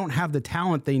 They just don't have the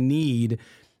talent they need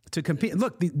to compete.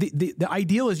 Look, the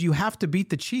ideal is you have to beat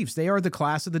the Chiefs. They are the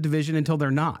class of the division until they're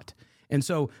not. And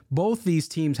so both these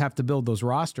teams have to build those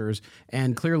rosters,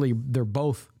 and clearly they're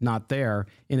both not there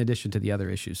in addition to the other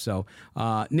issues. So,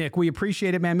 Nick, we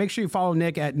appreciate it, man. Make sure you follow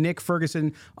Nick at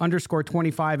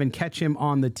NickFerguson_25 and catch him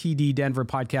on the TD Denver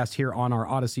podcast here on our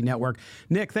Odyssey Network.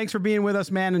 Nick, thanks for being with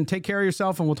us, man, and take care of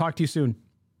yourself, and we'll talk to you soon.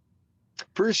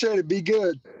 Appreciate it. Be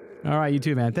good. All right, you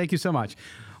too, man. Thank you so much.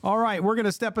 All right, we're going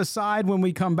to step aside when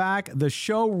we come back. The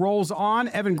show rolls on.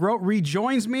 Evan Grote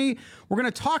rejoins me. We're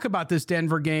going to talk about this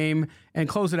Denver game and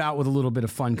close it out with a little bit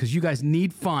of fun because you guys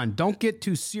need fun. Don't get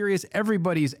too serious.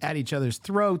 Everybody's at each other's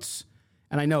throats.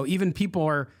 And I know even people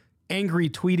are angry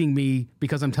tweeting me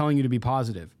because I'm telling you to be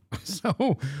positive.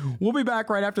 So we'll be back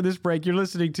right after this break. You're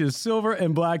listening to Silver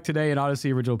and Black today, an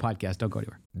Odyssey Original Podcast. Don't go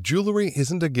anywhere. Jewelry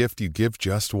isn't a gift you give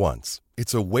just once.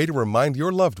 It's a way to remind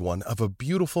your loved one of a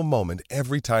beautiful moment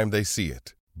every time they see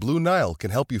it. Blue Nile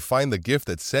can help you find the gift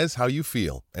that says how you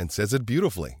feel and says it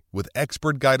beautifully, with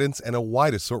expert guidance and a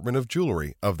wide assortment of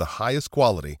jewelry of the highest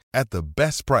quality at the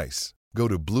best price. Go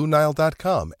to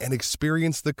BlueNile.com and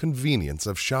experience the convenience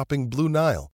of shopping Blue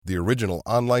Nile, the original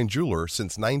online jeweler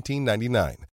since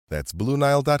 1999. That's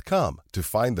BlueNile.com to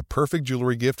find the perfect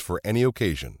jewelry gift for any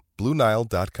occasion.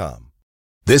 BlueNile.com.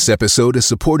 This episode is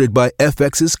supported by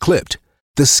FX's Clipped,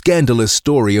 the scandalous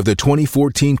story of the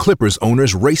 2014 Clippers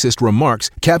owner's racist remarks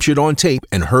captured on tape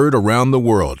and heard around the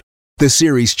world. The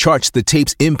series charts the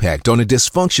tape's impact on a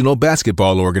dysfunctional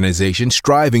basketball organization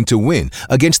striving to win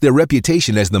against their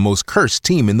reputation as the most cursed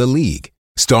team in the league.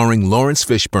 Starring Lawrence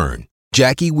Fishburne,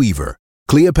 Jackie Weaver,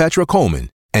 Cleopatra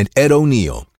Coleman, and Ed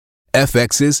O'Neill.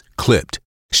 FX's Clipped,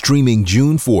 streaming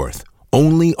June 4th,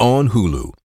 only on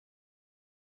Hulu.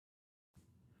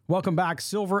 Welcome back,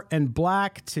 Silver and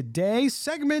Black. Today,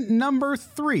 segment number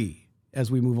 3 as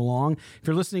we move along. If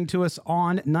you're listening to us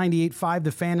on 98.5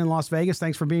 The Fan in Las Vegas,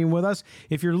 thanks for being with us.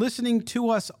 If you're listening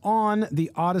to us on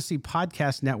the Odyssey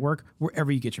Podcast Network,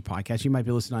 wherever you get your podcasts, you might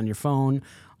be listening on your phone,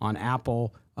 on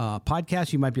Apple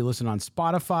Podcasts, you might be listening on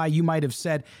Spotify. You might have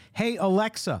said, hey,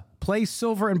 Alexa, play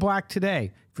Silver and Black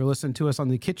today. If you're listening to us on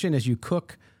the kitchen as you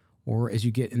cook or as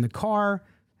you get in the car,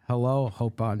 hello,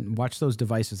 hope watch those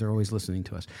devices. They're always listening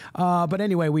to us. But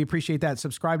anyway, we appreciate that.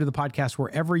 Subscribe to the podcast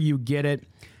wherever you get it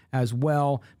as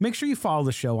well. Make sure you follow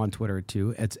the show on Twitter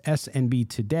too. It's SNB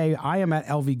Today. I am at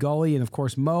LV Gully. And of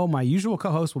course, Mo, my usual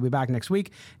co-host, will be back next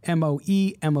week.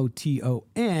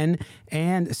 MOEMOTON.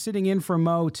 And sitting in for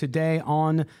Mo today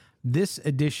on this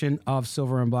edition of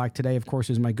Silver and Black Today, of course,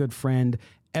 is my good friend,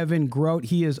 Evan Grote.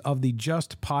 He is of the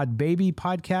Just Pod Baby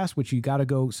podcast, which you got to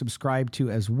go subscribe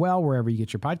to as well, wherever you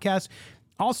get your podcasts.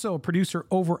 Also a producer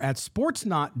over at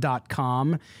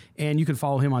sportsnot.com, and you can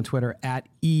follow him on Twitter at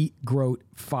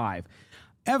egrote5.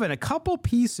 Evan, a couple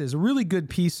pieces, really good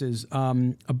pieces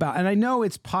about, and I know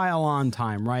it's pile on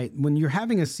time, right? When you're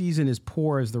having a season as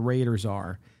poor as the Raiders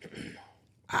are,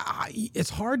 it's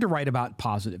hard to write about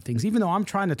positive things, even though I'm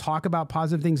trying to talk about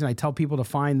positive things and I tell people to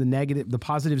find the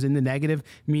positives in the negative,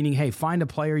 meaning, hey, find a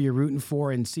player you're rooting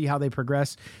for and see how they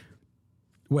progress.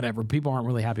 Whatever. People aren't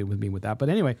really happy with me with that. But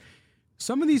anyway,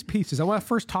 some of these pieces, I want to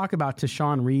first talk about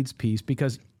Tashawn Reed's piece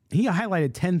because he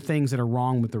highlighted 10 things that are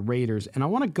wrong with the Raiders. And I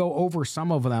want to go over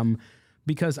some of them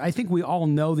because I think we all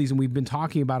know these and we've been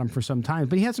talking about them for some time.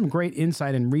 But he had some great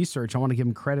insight and research. I want to give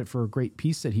him credit for a great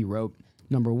piece that he wrote,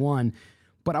 number one.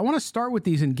 But I want to start with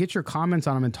these and get your comments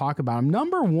on them and talk about them.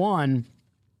 Number one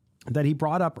that he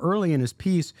brought up early in his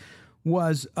piece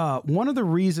was one of the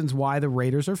reasons why the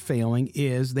Raiders are failing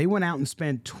is they went out and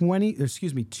spent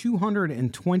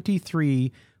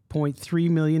 $223.3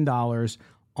 million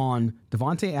on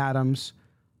Davante Adams,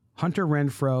 Hunter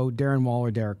Renfrow, Darren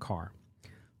Waller, Derek Carr.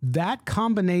 That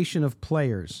combination of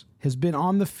players has been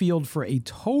on the field for a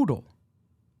total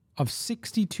of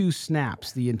 62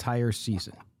 snaps the entire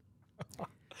season.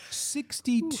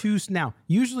 62. Now,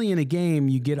 usually in a game,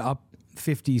 you get up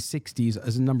 50s, 60s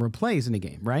as a number of plays in a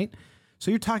game, right? So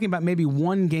you're talking about maybe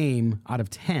one game out of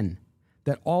 10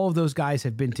 that all of those guys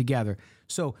have been together.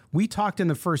 So we talked in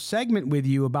the first segment with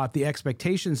you about the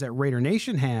expectations that Raider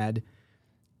Nation had,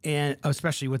 and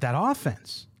especially with that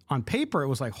offense. On paper, it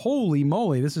was like, holy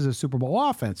moly, this is a Super Bowl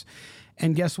offense.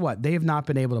 And guess what? They have not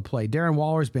been able to play. Darren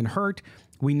Waller's been hurt.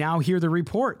 We now hear the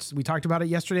reports. We talked about it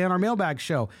yesterday on our mailbag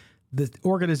show. The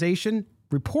organization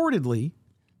reportedly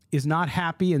is not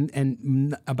happy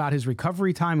and about his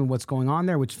recovery time and what's going on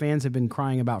there, which fans have been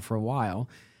crying about for a while.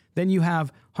 Then you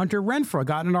have Hunter Renfrow.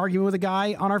 Got in an argument with a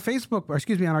guy on our on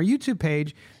our YouTube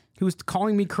page who was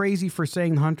calling me crazy for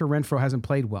saying Hunter Renfrow hasn't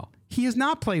played well. He has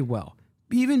not played well.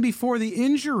 Even before the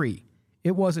injury,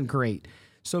 it wasn't great.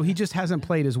 So he just hasn't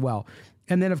played as well.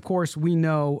 And then, of course, we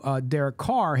know Derek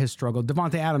Carr has struggled.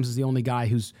 Davante Adams is the only guy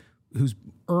who's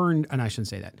earned, and I shouldn't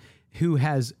say that, who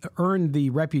has earned the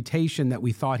reputation that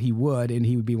we thought he would, and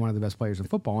he would be one of the best players in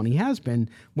football, and he has been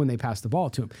when they pass the ball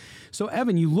to him. So,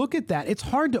 Evan, you look at that, it's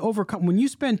hard to overcome. When you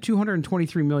spend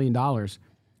 $223 million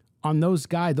on those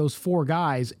four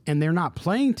guys, and they're not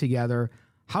playing together,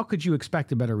 how could you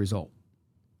expect a better result?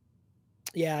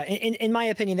 Yeah, in my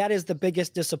opinion, that is the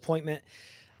biggest disappointment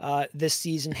this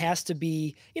season has to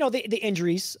be, the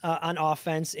injuries on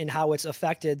offense and how it's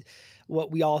affected what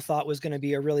we all thought was going to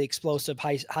be a really explosive,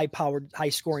 high-powered,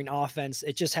 high-scoring offense.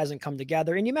 It just hasn't come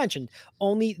together. And you mentioned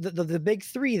only the big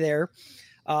three there,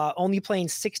 only playing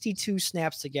 62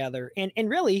 snaps together. And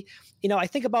really, I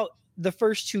think about the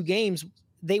first two games,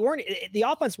 the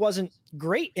offense wasn't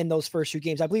great in those first two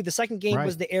games. I believe the second game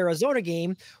was the Arizona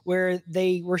game where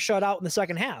they were shut out in the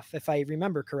second half, if I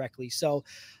remember correctly. So,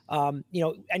 I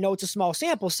know it's a small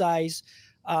sample size,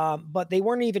 but they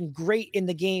weren't even great in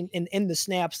the game in the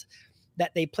snaps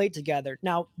that they played together.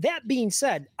 Now, that being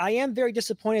said, I am very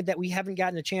disappointed that we haven't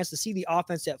gotten a chance to see the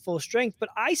offense at full strength, but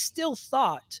I still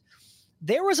thought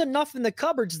there was enough in the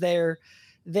cupboards there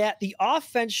that the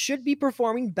offense should be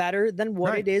performing better than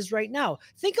what it is right now.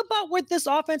 Think about what this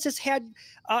offense has had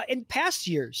in past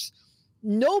years.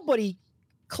 Nobody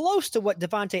close to what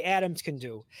Davante Adams can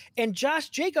do. And Josh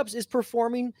Jacobs is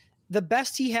performing the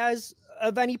best he has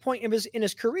of any point in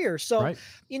his career. So,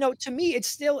 to me, it's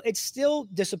still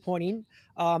disappointing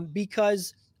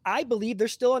because I believe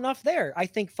there's still enough there. I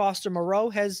think Foster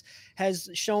Moreau has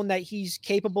shown that he's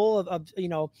capable of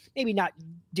maybe not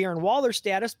Darren Waller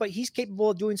status, but he's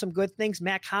capable of doing some good things.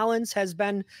 Mac Hollins has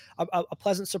been a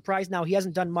pleasant surprise. Now, he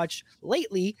hasn't done much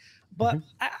lately, but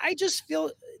I just feel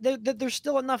that there's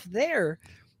still enough there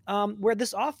where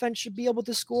this offense should be able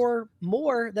to score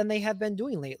more than they have been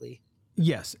doing lately.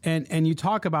 Yes, and you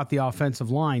talk about the offensive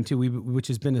line too, which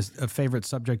has been a favorite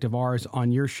subject of ours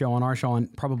on your show, on our show, on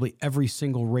probably every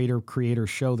single Raider creator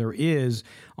show there is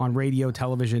on radio,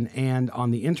 television, and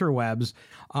on the interwebs.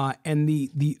 And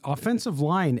the offensive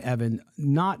line, Evan,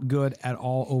 not good at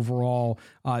all overall.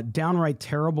 Downright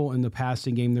terrible in the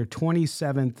passing game. They're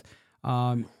 27th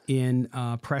in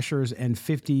pressures and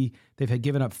 50. They've had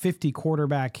given up 50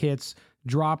 quarterback hits.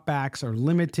 Dropbacks are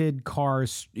limited.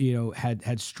 Carr's,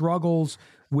 had struggles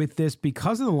with this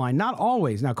because of the line. Not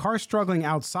always. Now, Carr's struggling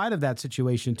outside of that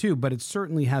situation too, but it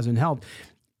certainly hasn't helped.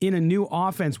 In a new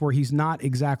offense where he's not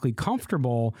exactly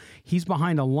comfortable, he's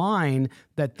behind a line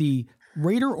that the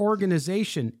Raider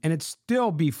organization, and it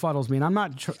still befuddles me, and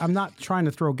I'm not trying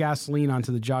to throw gasoline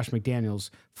onto the Josh McDaniels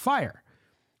fire,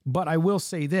 but I will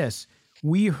say this.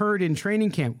 We heard in training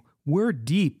camp, we're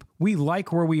deep. We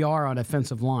like where we are on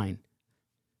offensive line.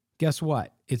 Guess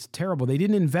what? It's terrible. They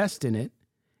didn't invest in it,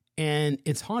 and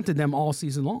it's haunted them all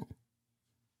season long.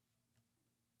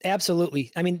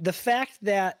 Absolutely. I mean, the fact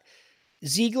that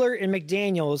Ziegler and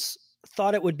McDaniels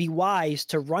thought it would be wise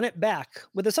to run it back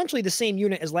with essentially the same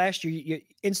unit as last year. You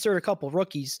insert a couple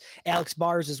rookies, Alex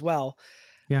Bars as well.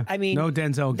 Yeah. I mean, no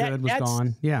Denzel Good was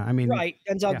gone. Yeah. I mean, right.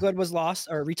 Denzel Good was lost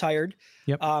or retired.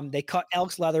 Yep. They cut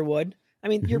Alex Leatherwood. I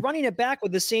mean, you're running it back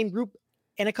with the same group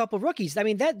and a couple rookies. I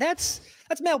mean, that's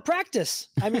malpractice.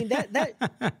 I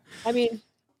mean,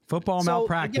 football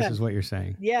malpractice is what you're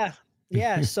saying. Yeah.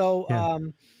 Yeah. So,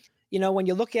 when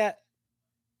you look at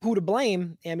who to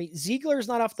blame, I mean, Ziegler's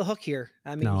not off the hook here.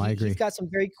 I mean, I agree. He's got some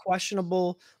very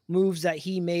questionable moves that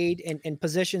he made and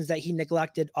positions that he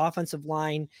neglected. Offensive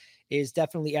line is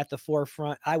definitely at the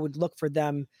forefront. I would look for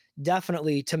them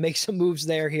definitely to make some moves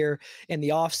there here in the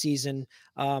offseason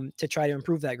to try to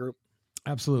improve that group.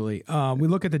 Absolutely. We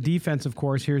look at the defense, of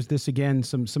course. Here's this again,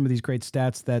 some of these great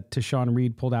stats that Tashawn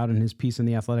Reed pulled out in his piece in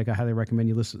The Athletic. I highly recommend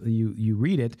you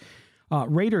read it.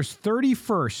 Raiders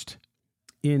 31st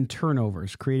in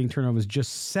turnovers, creating turnovers,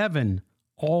 just 7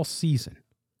 all season.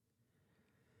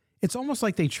 It's almost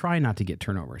like they try not to get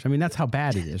turnovers. I mean, that's how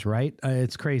bad it is, right?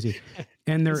 It's crazy.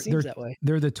 And they're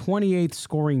the 28th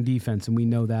scoring defense, and we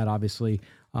know that obviously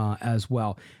as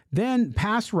well. Then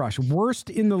pass rush, worst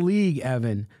in the league,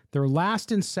 Evan. They're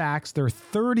last in sacks. They're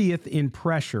 30th in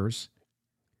pressures.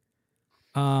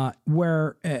 Last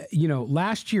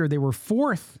year they were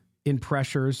 4th in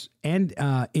pressures and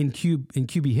in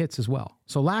QB hits as well.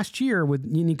 So last year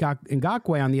with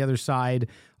Ngakoue on the other side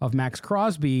of Max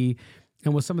Crosby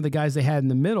and with some of the guys they had in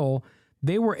the middle,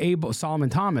 they were able, Solomon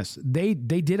Thomas, they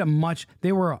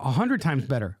were 100 times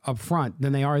better up front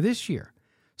than they are this year.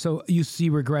 So you see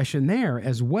regression there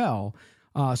as well.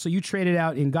 So you traded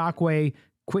out Ngakoue,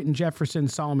 Quentin Jefferson,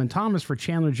 Solomon Thomas for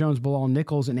Chandler Jones, Bilal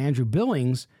Nichols, and Andrew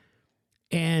Billings.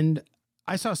 And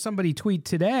I saw somebody tweet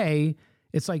today,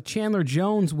 it's like Chandler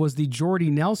Jones was the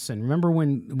Jordy Nelson. Remember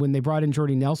when they brought in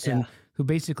Jordy Nelson, who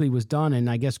basically was done, and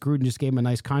I guess Gruden just gave him a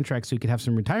nice contract so he could have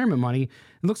some retirement money.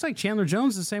 It looks like Chandler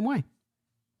Jones the same way.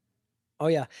 Oh,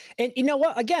 yeah. And you know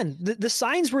what? Again, the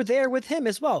signs were there with him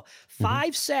as well.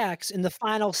 5 sacks in the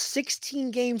final 16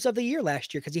 games of the year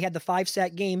last year because he had the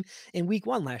 5-sack game in week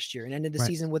 1 last year and ended the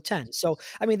season with 10. So,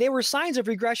 I mean, there were signs of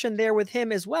regression there with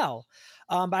him as well.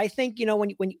 But I think,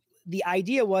 when the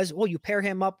idea was, well, you pair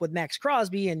him up with Max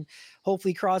Crosby and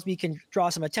hopefully Crosby can draw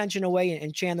some attention away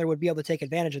and Chandler would be able to take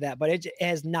advantage of that. But it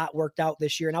has not worked out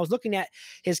this year. And I was looking at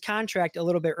his contract a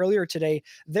little bit earlier today.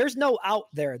 There's no out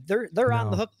there. They're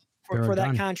on the hook for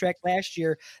that contract last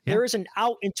year. Yeah. There is an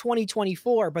out in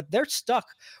 2024, but they're stuck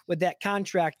with that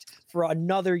contract for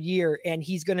another year. And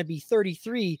he's going to be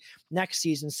 33 next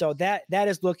season. So that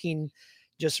is looking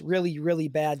just really, really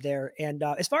bad there. And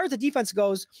as far as the defense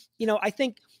goes, I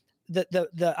think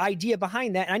the idea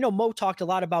behind that, and I know Mo talked a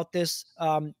lot about this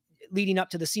leading up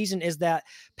to the season, is that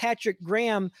Patrick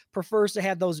Graham prefers to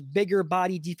have those bigger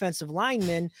body defensive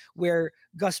linemen where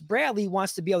Gus Bradley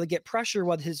wants to be able to get pressure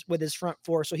with his front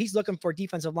four. So he's looking for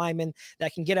defensive linemen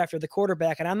that can get after the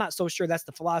quarterback. And I'm not so sure that's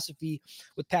the philosophy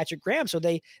with Patrick Graham. So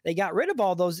they got rid of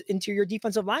all those interior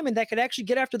defensive linemen that could actually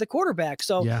get after the quarterback.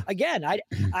 So again,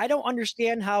 I don't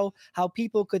understand how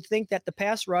people could think that the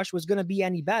pass rush was going to be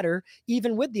any better,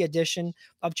 even with the addition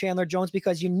of Chandler Jones,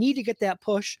 because you need to get that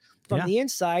push from the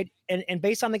inside. And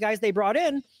based on the guys they brought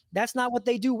in, that's not what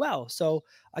they do well. So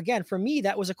again, for me,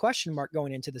 that was a question mark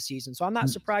going into the season. So I'm not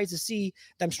surprised to see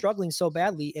them struggling so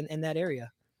badly in that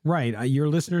area. Right. Your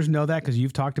listeners know that because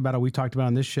you've talked about it. We've talked about it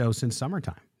on this show since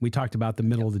summertime. We talked about the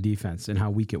middle of the defense and how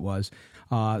weak it was.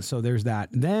 So there's that.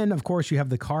 Then, of course, you have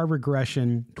the Carr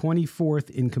regression, 24th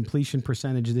in completion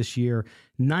percentage this year,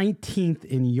 19th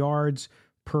in yards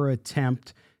per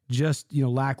attempt, just,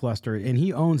 lackluster. And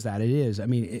he owns that. It is. I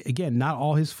mean, again, not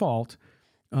all his fault.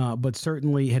 But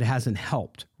certainly it hasn't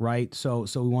helped, right? So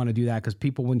we want to do that because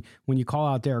people, when you call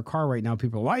out Derek Carr right now,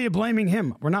 people are, why are you blaming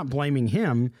him? We're not blaming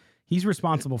him. He's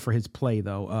responsible for his play,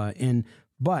 though.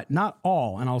 But not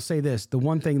all. And I'll say this, the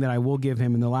one thing that I will give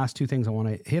him, and the last two things I want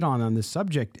to hit on this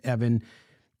subject, Evan,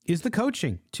 is the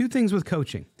coaching. Two things with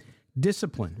coaching.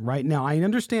 Discipline, right? Now, I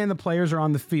understand the players are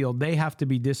on the field. They have to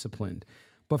be disciplined.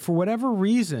 But for whatever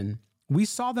reason, we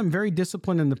saw them very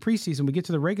disciplined in the preseason. We get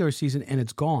to the regular season, and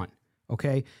it's gone.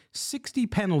 Okay, 60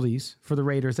 penalties for the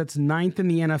Raiders. That's 9th in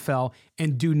the NFL.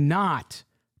 And do not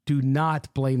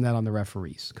blame that on the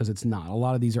referees because it's not. A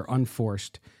lot of these are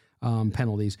unforced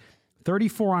penalties.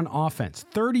 34 on offense,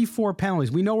 34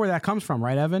 penalties. We know where that comes from,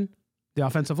 right, Evan? The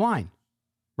offensive line,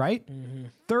 right?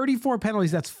 34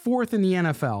 penalties. That's 4th in the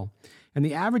NFL. And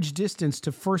the average distance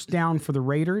to first down for the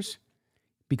Raiders,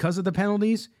 because of the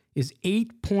penalties, is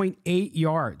 8.8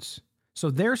 yards.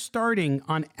 So they're starting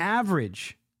on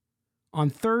average on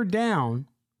third down,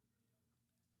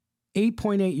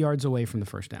 8.8 yards away from the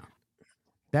first down.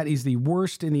 That is the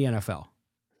worst in the NFL.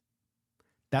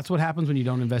 That's what happens when you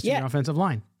don't invest in your offensive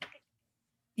line.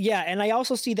 Yeah, and I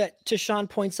also see that Tashawn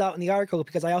points out in the article,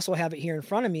 because I also have it here in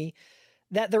front of me,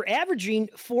 that they're averaging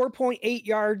 4.8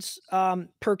 yards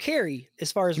per carry as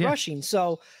far as rushing.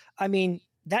 So, I mean,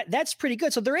 that's pretty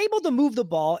good. So they're able to move the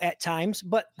ball at times,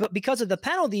 but because of the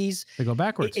penalties, they go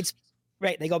backwards. It's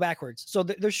right. They go backwards. So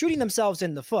they're shooting themselves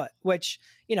in the foot, which,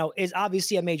 is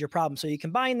obviously a major problem. So you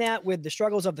combine that with the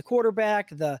struggles of the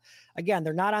quarterback, again,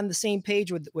 they're not on the same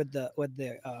page with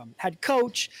the head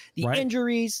coach, the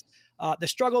injuries, the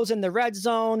struggles in the red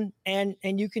zone. And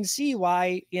you can see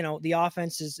why, the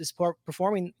offense is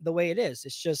performing the way it is.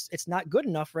 It's not good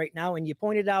enough right now. And you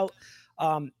pointed out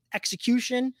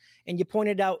execution, and you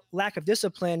pointed out lack of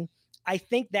discipline. I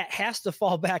think that has to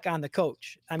fall back on the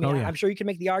coach. I mean, I'm sure you can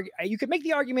make the argument. You could make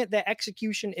the argument that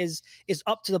execution is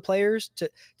up to the players to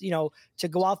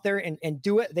go out there and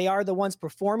do it. They are the ones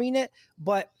performing it,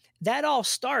 but that all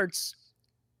starts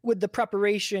with the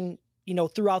preparation,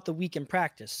 throughout the week in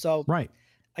practice. So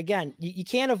again, you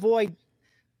can't avoid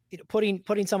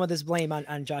putting some of this blame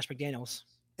on Josh McDaniels.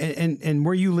 And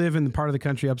where you live in the part of the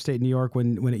country, upstate New York,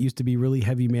 when it used to be really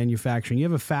heavy manufacturing, you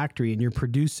have a factory and you're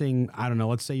producing, I don't know,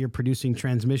 let's say you're producing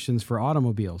transmissions for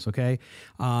automobiles, okay?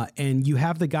 And you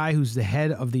have the guy who's the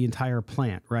head of the entire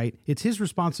plant, right? It's his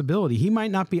responsibility. He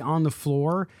might not be on the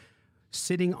floor,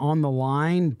 sitting on the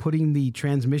line, putting the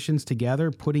transmissions together,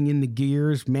 putting in the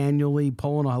gears manually,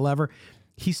 pulling a lever.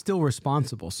 He's still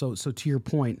responsible. So to your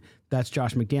point, that's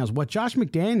Josh McDaniels. What Josh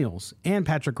McDaniels and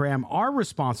Patrick Graham are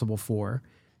responsible for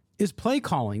is play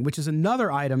calling, which is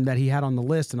another item that he had on the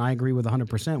list, and I agree with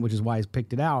 100%, which is why he's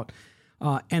picked it out.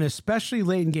 And especially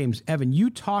late in games. Evan,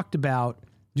 you talked about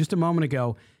just a moment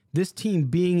ago this team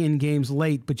being in games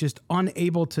late, but just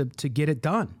unable to get it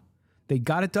done. They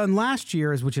got it done last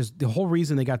year, which is the whole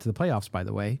reason they got to the playoffs, by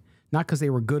the way. Not because they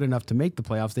were good enough to make the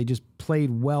playoffs. They just played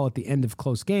well at the end of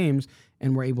close games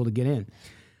and were able to get in.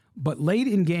 But late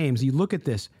in games, you look at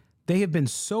this, they have been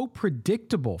so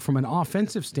predictable from an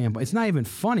offensive standpoint. It's not even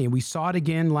funny. We saw it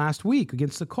again last week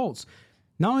against the Colts.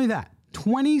 Not only that,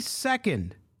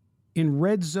 22nd in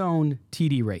red zone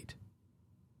TD rate.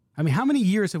 I mean, how many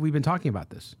years have we been talking about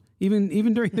this?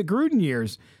 Even during the Gruden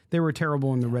years, they were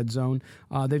terrible in the red zone.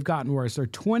 They've gotten worse. They're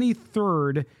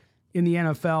 23rd in the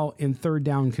NFL in third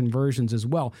down conversions as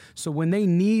well. So when they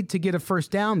need to get a first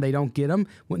down, they don't get them.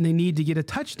 When they need to get a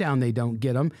touchdown, they don't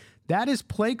get them. That is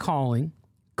play calling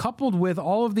coupled with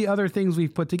all of the other things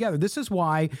we've put together. This is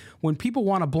why when people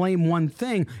want to blame one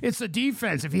thing, it's the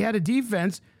defense. If he had a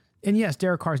defense, and yes,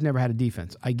 Derek Carr's never had a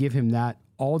defense. I give him that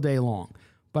all day long.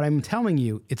 But I'm telling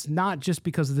you, it's not just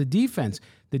because of the defense.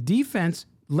 The defense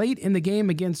late in the game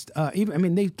against,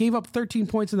 they gave up 13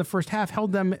 points in the first half,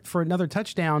 held them for another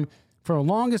touchdown For the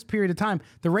longest period of time,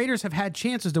 the Raiders have had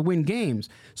chances to win games.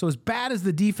 So as bad as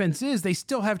the defense is, they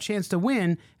still have a chance to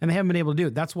win, and they haven't been able to do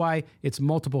it. That's why it's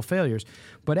multiple failures.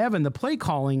 But Evan, the play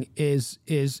calling is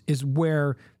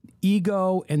where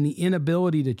ego and the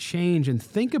inability to change and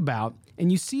think about,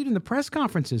 and you see it in the press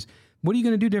conferences. What are you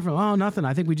going to do different? Oh, nothing.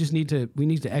 I think we need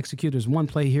to execute. There's one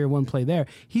play here, one play there.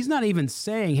 He's not even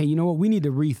saying, hey, you know what? We need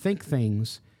to rethink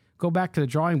things. Go back to the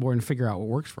drawing board and figure out what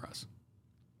works for us.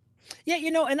 Yeah,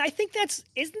 and I think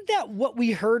isn't that what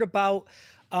we heard about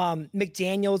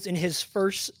McDaniels in his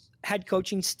first head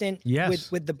coaching stint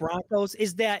with the Broncos,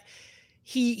 is that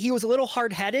he was a little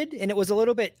hard-headed, and it was a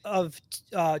little bit of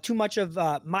too much of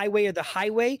my way or the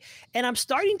highway. And I'm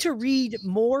starting to read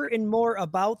more and more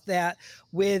about that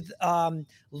with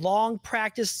long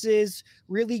practices,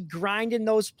 really grinding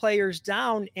those players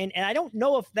down. And I don't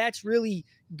know if that's really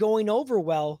going over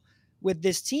well with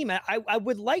this team. I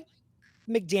would like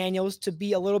McDaniels to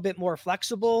be a little bit more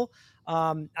flexible.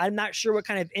 I'm not sure what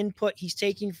kind of input he's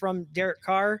taking from Derek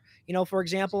Carr, for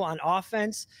example, on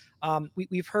offense.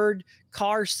 We've heard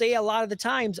Carr say a lot of the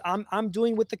times, I'm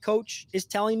doing what the coach is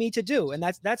telling me to do. And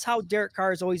that's how Derek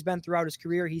Carr has always been throughout his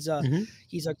career. He's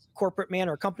a corporate man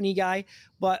or a company guy,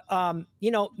 but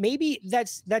maybe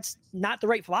that's not the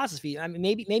right philosophy. I mean,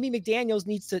 maybe McDaniels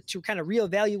needs to kind of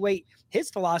reevaluate his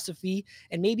philosophy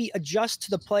and maybe adjust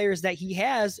to the players that he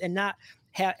has and not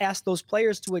ask those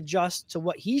players to adjust to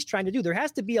what he's trying to do. There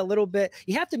has to be a little bit,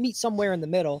 you have to meet somewhere in the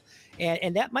middle.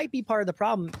 And that might be part of the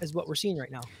problem is what we're seeing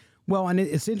right now. Well, and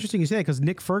it's interesting you say that because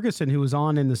Nick Ferguson, who was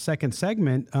on in the second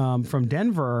segment from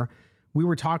Denver, we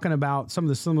were talking about some of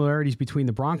the similarities between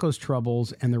the Broncos'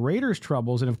 troubles and the Raiders'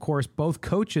 troubles. And of course, both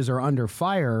coaches are under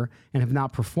fire and have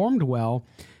not performed well.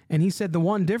 And he said the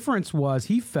one difference was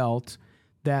he felt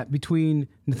that between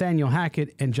Nathaniel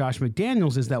Hackett and Josh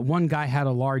McDaniels is that one guy had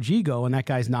a large ego and that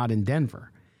guy's not in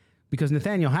Denver. Because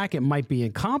Nathaniel Hackett might be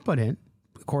incompetent,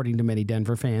 according to many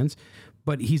Denver fans,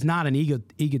 but he's not an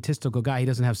egotistical guy. He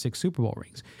doesn't have 6 Super Bowl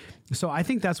rings. So I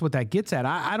think that's what that gets at.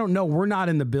 I don't know. We're not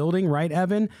in the building, right,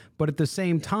 Evan? But at the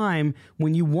same time,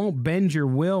 when you won't bend your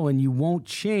will and you won't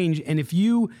change, and if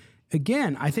you,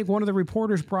 again, I think one of the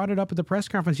reporters brought it up at the press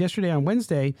conference yesterday on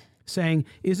Wednesday, saying,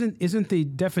 isn't the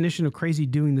definition of crazy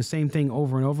doing the same thing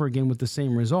over and over again with the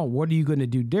same result? What are you going to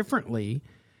do differently?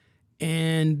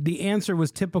 And the answer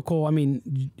was typical. I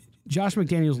mean, Josh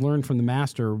McDaniels learned from the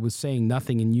master with saying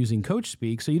nothing and using coach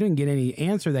speak. So you didn't get any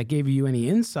answer that gave you any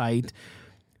insight.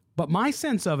 But my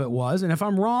sense of it was, and if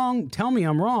I'm wrong, tell me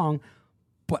I'm wrong,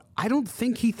 but I don't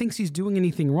think he thinks he's doing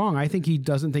anything wrong. I think he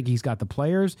doesn't think he's got the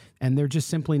players, and they're just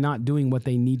simply not doing what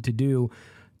they need to do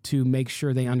to make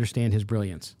sure they understand his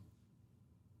brilliance.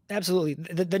 Absolutely.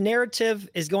 The narrative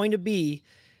is going to be,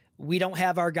 we don't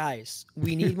have our guys.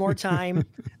 We need more time.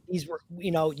 These were,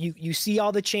 you see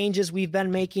all the changes we've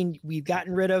been making. We've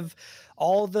gotten rid of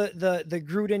all the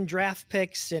Gruden draft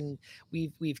picks, and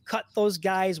we've cut those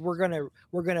guys. We're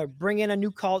gonna bring in a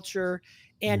new culture,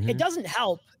 and it doesn't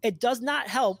help. It does not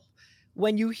help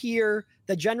when you hear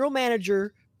the general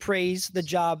manager praise the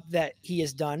job that he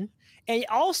has done. And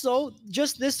also,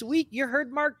 just this week, you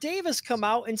heard Mark Davis come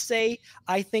out and say,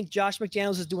 I think Josh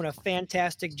McDaniels is doing a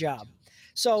fantastic job.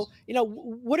 So,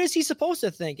 what is he supposed to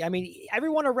think? I mean,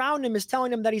 everyone around him is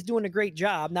telling him that he's doing a great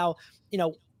job. Now,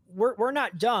 we're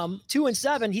not dumb.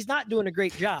 2-7, he's not doing a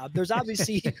great job. There's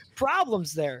obviously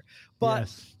problems there. But,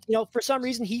 for some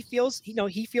reason, he feels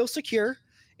secure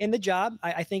in the job.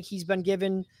 I think he's been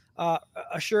given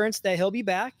assurance that he'll be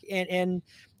back. And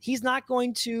he's not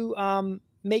going to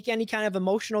make any kind of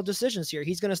emotional decisions here.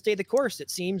 He's going to stay the course, it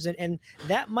seems. And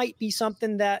that might be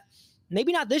something that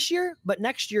maybe not this year, but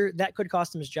next year that could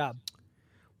cost him his job.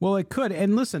 Well, it could.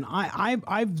 And listen,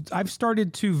 I've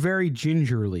started to very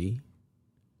gingerly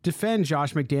defend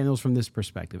Josh McDaniels from this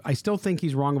perspective. I still think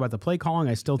he's wrong about the play calling.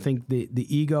 I still think the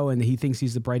ego and he thinks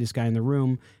he's the brightest guy in the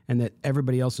room and that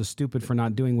everybody else is stupid for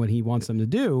not doing what he wants them to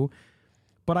do.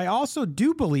 But I also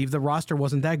do believe the roster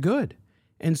wasn't that good.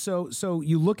 And so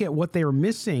you look at what they were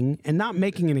missing and not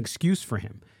making an excuse for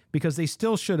him because they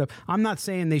still should have. I'm not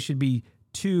saying they should be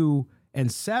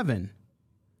 2-7.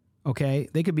 Okay.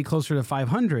 They could be closer to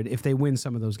 500 if they win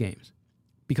some of those games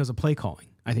because of play calling.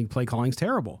 I think play calling is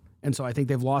terrible. And so I think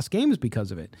they've lost games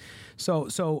because of it.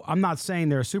 So I'm not saying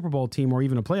they're a Super Bowl team or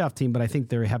even a playoff team, but I think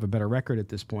they have a better record at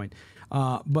this point.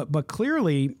 But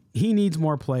clearly he needs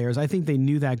more players. I think they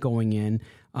knew that going in.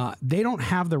 They don't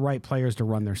have the right players to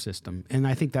run their system. And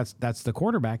I think that's the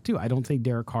quarterback too. I don't think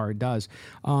Derek Carr does.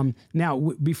 Now,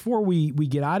 before we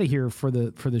get out of here for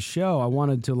the show, I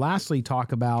wanted to lastly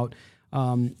talk about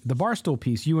the Barstool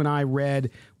piece you and I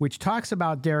read, which talks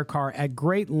about Derek Carr at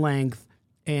great length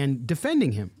and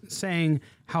defending him, saying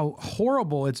how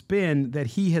horrible it's been that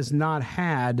he has not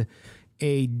had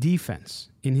a defense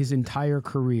in his entire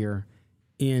career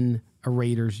in a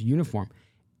Raiders uniform.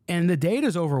 And the data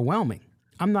is overwhelming.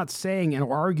 I'm not saying and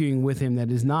arguing with him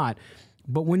that is not.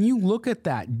 But when you look at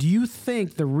that, do you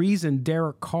think the reason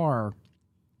Derek Carr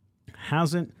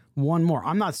hasn't won more?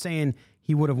 I'm not saying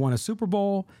he would have won a Super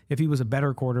Bowl if he was a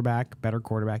better quarterback,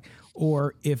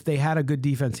 or if they had a good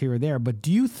defense here or there. But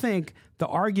do you think the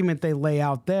argument they lay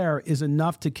out there is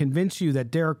enough to convince you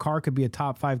that Derek Carr could be a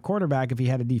top 5 quarterback if he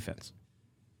had a defense?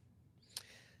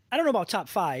 I don't know about top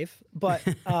 5, but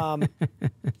I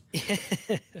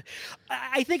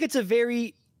think it's a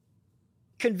very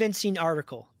convincing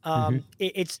article.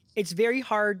 It's very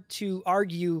hard to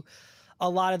argue a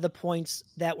lot of the points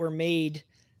that were made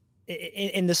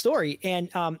in the story. And,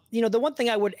 the one thing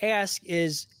I would ask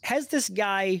is, has this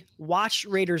guy watched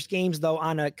Raiders games though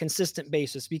on a consistent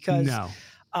basis? Because, no.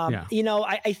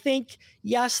 I think,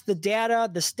 yes, the data,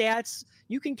 the stats,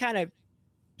 you can kind of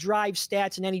drive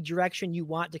stats in any direction you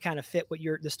want to kind of fit what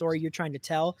the story you're trying to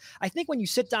tell. I think when you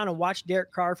sit down and watch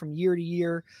Derek Carr from year to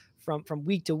year, from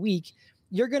week to week,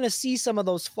 you're going to see some of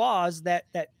those flaws that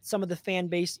some of the fan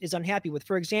base is unhappy with.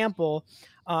 For example,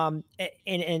 and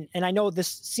I know this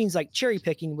seems like cherry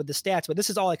picking with the stats, but this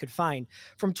is all I could find.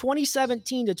 From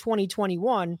 2017 to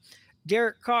 2021,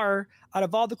 Derek Carr, out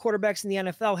of all the quarterbacks in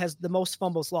the NFL, has the most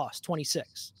fumbles lost,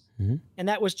 26. And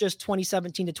that was just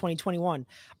 2017 to 2021.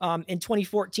 In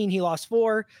 2014, he lost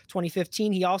 4.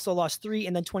 2015, he also lost 3.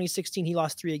 And then 2016, he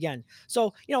lost 3 again.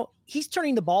 So, he's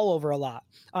turning the ball over a lot.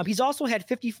 He's also had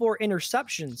 54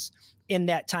 interceptions in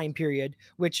that time period,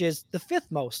 which is the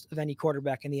 5th most of any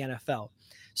quarterback in the NFL.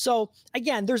 So,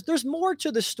 again, there's more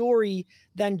to the story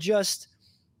than just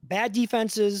bad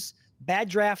defenses, bad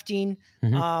drafting,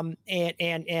 and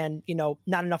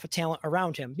not enough of talent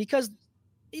around him. Because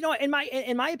in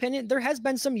my opinion, there has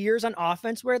been some years on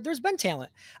offense where there's been talent.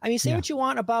 I mean, say what you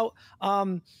want about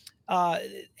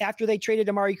after they traded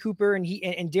Amari Cooper and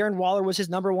Darren Waller was his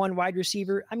number 1 wide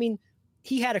receiver. I mean,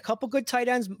 he had a couple good tight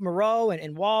ends, Moreau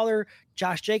and Waller,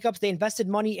 Josh Jacobs. They invested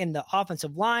money in the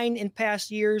offensive line in past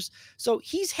years. So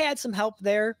he's had some help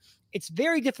there. It's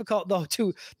very difficult, though,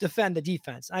 to defend the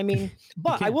defense. I mean,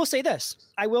 but I will say this.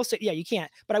 You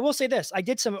can't. But I will say this. I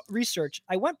did some research.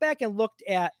 I went back and looked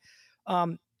at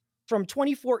from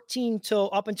 2014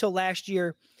 up until last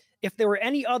year, if there were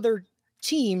any other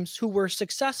teams who were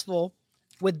successful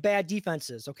with bad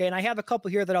defenses. Okay. And I have a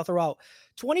couple here that I'll throw out.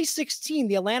 2016,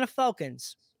 the Atlanta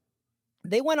Falcons,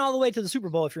 they went all the way to the Super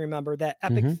Bowl. If you remember that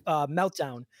epic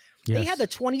meltdown, They had the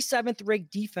 27th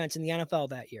ranked defense in the NFL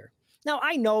that year. Now,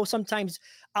 I know sometimes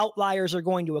outliers are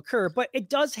going to occur, but it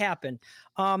does happen.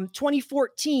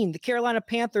 2014, the Carolina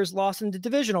Panthers lost in the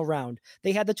divisional round.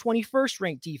 They had the 21st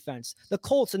ranked defense. The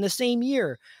Colts in the same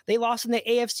year, they lost in the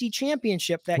AFC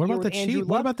Championship that year.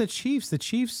 What about the Chiefs? The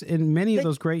Chiefs in many of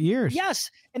those great years. Yes,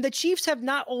 and the Chiefs have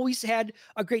not always had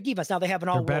a great defense. Now they have an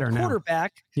all-world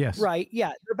quarterback. Yes, right.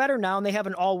 Yeah, they're better now, and they have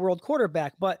an all-world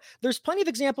quarterback. But there's plenty of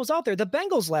examples out there. The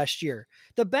Bengals last year,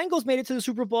 the Bengals made it to the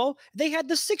Super Bowl. They had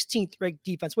the 16th ranked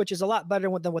defense, which is a lot better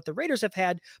than what the Raiders have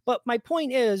had. But my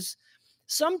point is,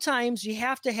 sometimes you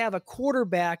have to have a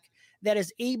quarterback that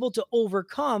is able to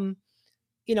overcome,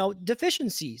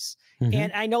 deficiencies.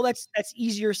 And I know that's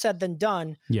easier said than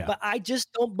done, but I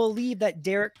just don't believe that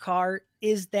Derek Carr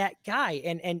is that guy.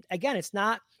 And again,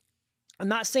 I'm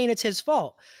not saying it's his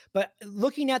fault, but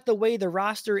looking at the way the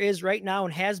roster is right now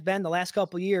and has been the last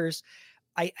couple of years,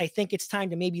 I think it's time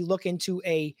to maybe look into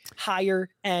a higher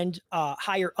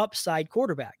upside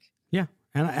quarterback. Yeah.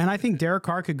 And I think Derek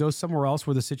Carr could go somewhere else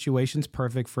where the situation's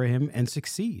perfect for him and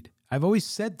succeed. I've always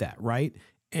said that, right?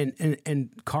 And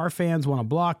Carr fans want to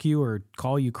block you or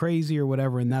call you crazy or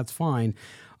whatever, and that's fine.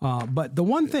 But the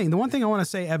one thing I want to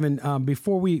say, Evan,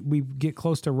 before we get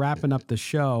close to wrapping up the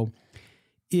show,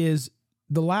 is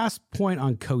the last point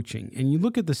on coaching. And you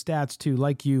look at the stats too,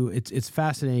 like it's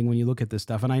fascinating when you look at this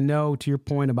stuff. And I know, to your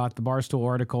point about the Barstool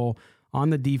article on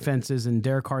the defenses and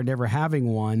Derek Carr never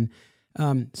having one,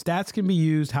 stats can be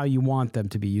used how you want them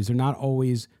to be used. They're not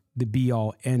always the be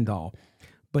all end all.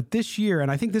 But this year, and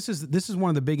I think this is one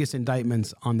of the biggest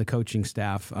indictments on the coaching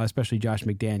staff, especially Josh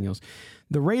McDaniels.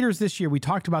 The Raiders this year, we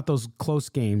talked about those close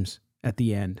games at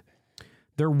the end.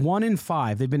 They're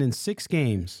 1-5. They've been in 6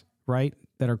 games, right,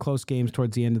 that are close games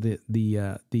towards the end of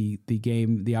the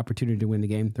game, the opportunity to win the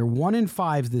game. They're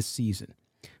 1-5 this season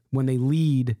when they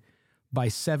lead by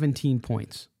 17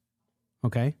 points.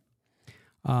 Okay.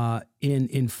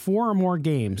 In 4 or more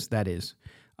games, that is,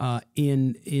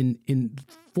 in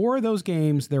 4 of those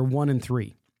games, they're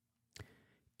 1-3.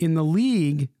 In the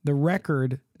league, the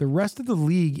record The rest of the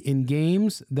league in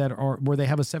games that are where they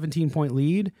have a 17-point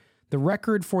lead, the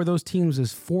record for those teams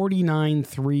is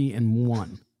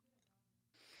 49-3-1.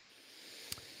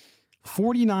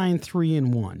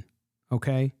 49-3-1.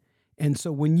 Okay. And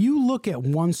so when you look at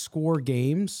one score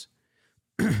games,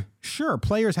 sure,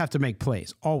 players have to make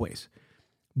plays always.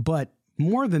 But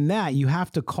more than that, you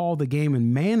have to call the game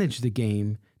and manage the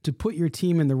game to put your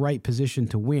team in the right position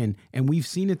to win. And we've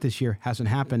seen it this year, hasn't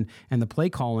happened. And the play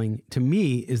calling, to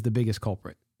me, is the biggest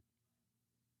culprit.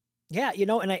 Yeah,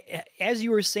 and as you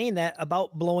were saying that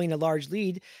about blowing a large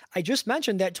lead, I just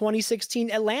mentioned that 2016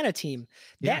 Atlanta team,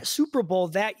 that Super Bowl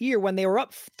that year when they were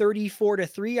up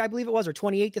 34-3, I believe it was, or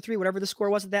 28-3, whatever the score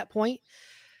was at that point.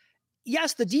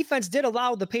 Yes, the defense did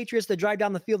allow the Patriots to drive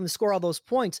down the field and score all those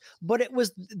points, but it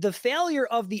was the failure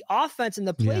of the offense and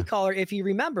the play caller. If you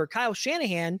remember, Kyle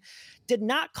Shanahan did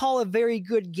not call a very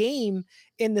good game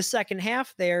in the second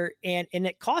half there, and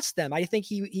it cost them. I think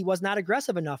he was not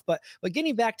aggressive enough. But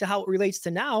getting back to how it relates to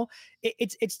now,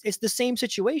 it's the same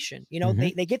situation.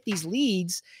 They get these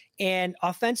leads, and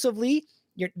offensively,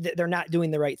 they're not doing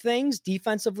the right things.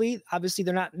 Defensively, obviously,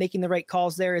 they're not making the right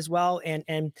calls there as well.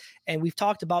 And we've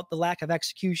talked about the lack of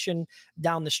execution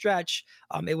down the stretch.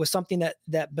 It was something that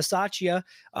Bisaccia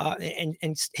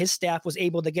and his staff was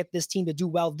able to get this team to do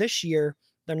well this year.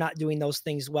 They're not doing those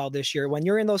things well this year. When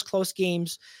you're in those close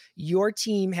games, your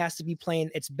team has to be playing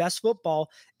its best football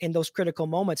in those critical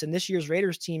moments. And this year's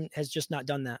Raiders team has just not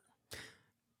done that.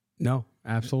 No,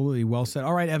 absolutely. Well said.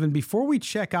 All right, Evan, before we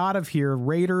check out of here,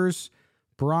 Raiders,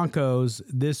 Broncos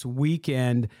this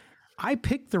weekend. I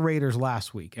picked the Raiders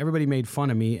last week. Everybody made fun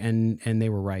of me, and they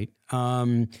were right.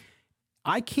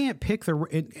 I can't pick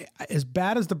as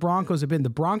bad as the Broncos have been. The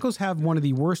Broncos have one of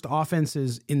the worst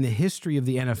offenses in the history of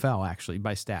the NFL, actually,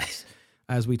 by stats,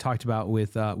 as we talked about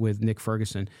with Nick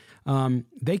Ferguson.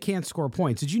 They can't score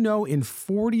points. Did you know in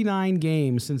 49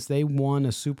 games since they won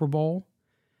a Super Bowl,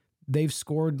 they've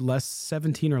scored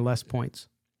 17 or less points?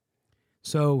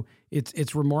 So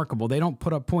it's remarkable. They don't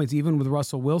put up points even with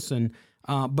Russell Wilson.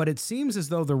 But it seems as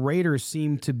though the Raiders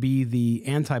seem to be the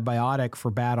antibiotic for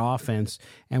bad offense.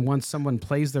 And once someone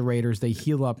plays the Raiders, they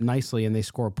heal up nicely and they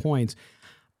score points.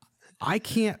 I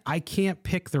can't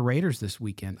pick the Raiders this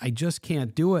weekend. I just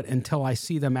can't do it until I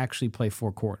see them actually play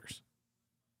 4 quarters.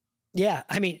 Yeah,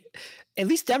 I mean, at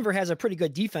least Denver has a pretty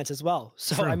good defense as well.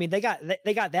 So, true. I mean, they got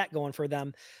that going for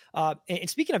them. And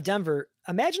speaking of Denver,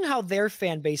 imagine how their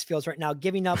fan base feels right now,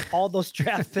 giving up all those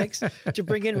draft picks to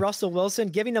bring in Russell Wilson,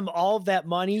 giving them all of that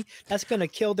money. That's going to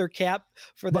kill their cap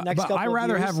for the next couple of years. I'd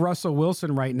rather have Russell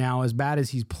Wilson right now, as bad as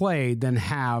he's played, than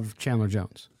have Chandler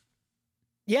Jones.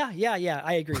 Yeah.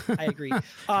 I agree.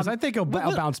 Because I think he'll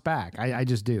bounce back. I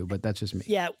just do, but that's just me.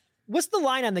 Yeah. What's the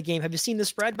line on the game? Have you seen the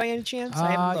spread by any chance?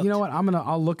 I haven't looked. You know what?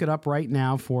 I'll look it up right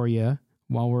now for you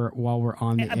while we're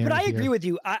on the air. But I here. agree with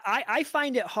you. I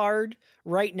find it hard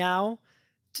right now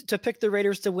to pick the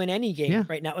Raiders to win any game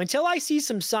right now until I see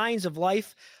some signs of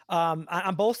life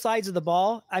on both sides of the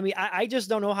ball. I mean, I just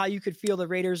don't know how you could feel the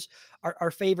Raiders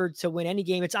are favored to win any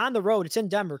game. It's on the road. It's in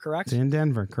Denver, correct? It's in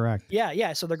Denver, correct.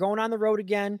 Yeah. So they're going on the road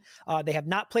again. They have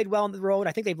not played well on the road.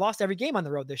 I think they've lost every game on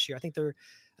the road this year.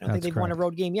 I don't think they've won a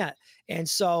road game yet. And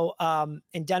so,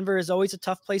 and Denver is always a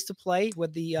tough place to play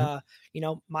with the,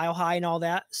 Mile High and all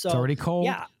that. So it's already cold.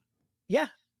 Yeah.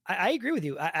 I agree with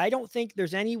you. I don't think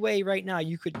there's any way right now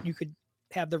you could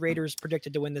have the Raiders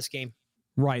predicted to win this game.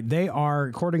 Right. They are,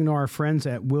 according to our friends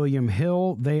at William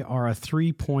Hill, they are a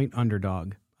 3-point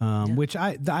underdog, which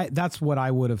that's what I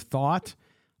would have thought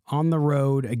on the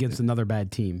road against another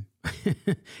bad team.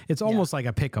 It's almost like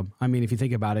a pick 'em. I mean, if you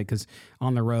think about it, because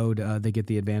on the road, they get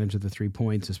the advantage of the 3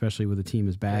 points, especially with a team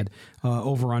as bad.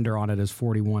 Over under on it is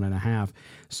 41.5.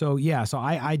 So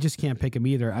I just can't pick them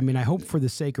either. I mean, I hope for the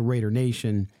sake of Raider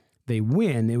Nation, they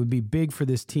win. It would be big for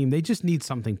this team. They just need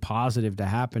something positive to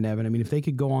happen, Evan. I mean, if they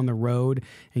could go on the road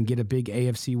and get a big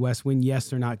AFC West win, yes,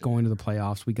 they're not going to the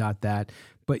playoffs. We got that.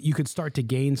 But you could start to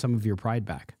gain some of your pride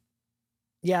back.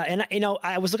 Yeah, and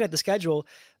I was looking at the schedule.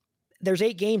 There's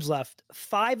 8 games left.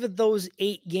 5 of those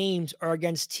 8 games are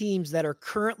against teams that are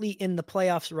currently in the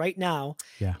playoffs right now.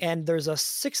 Yeah. And there's a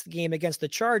 6th game against the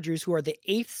Chargers, who are the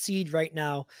 8th seed right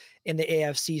now in the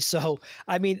AFC. So,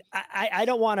 I mean, I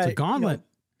don't want to. It's a gauntlet.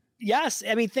 Yes.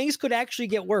 I mean, things could actually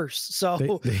get worse.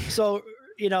 So,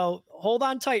 hold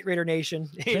on tight, Raider Nation.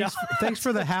 Thanks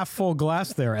for the half full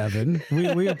glass there, Evan.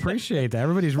 We appreciate that.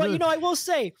 Everybody's really. But, I will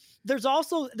say there's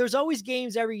always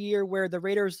games every year where the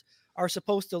Raiders are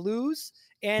supposed to lose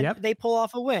and they pull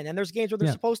off a win. And there's games where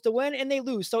they're supposed to win and they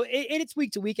lose. So it's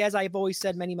week to week, as I've always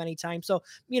said many, many times. So,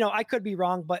 I could be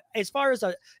wrong, but as far as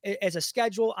a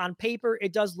schedule on paper,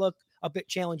 it does look a bit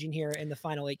challenging here in the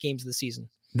final 8 games of the season.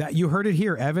 That you heard it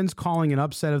here. Evans calling an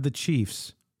upset of the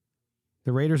Chiefs.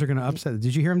 The Raiders are going to upset.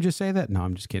 Did you hear him just say that? No,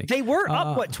 I'm just kidding. They were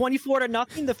up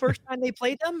 24-0 the first time they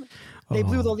played them. They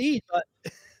blew the lead,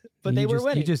 but they were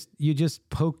winning. You just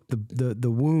poked the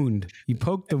wound. You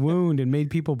poked the wound and made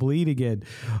people bleed again.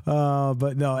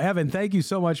 But no, Evan, thank you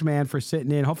so much, man, for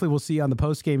sitting in. Hopefully we'll see you on the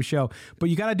post-game show. But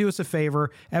you got to do us a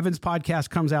favor. Evan's podcast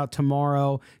comes out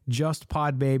tomorrow. Just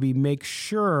Pod Baby. Make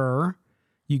sure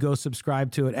you go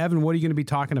subscribe to it. Evan, what are you going to be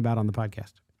talking about on the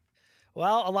podcast?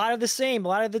 Well, a lot of the same, a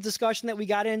lot of the discussion that we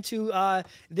got into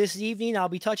this evening. I'll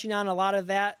be touching on a lot of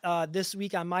that this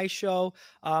week on my show.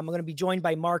 I'm going to be joined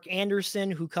by Mark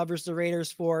Anderson, who covers the Raiders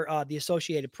for the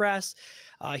Associated Press.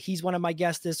 He's one of my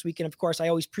guests this week. And of course, I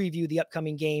always preview the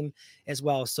upcoming game as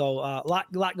well. So a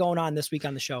lot going on this week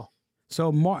on the show. So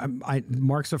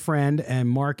Mark's a friend, and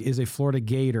Mark is a Florida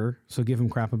Gator, so give him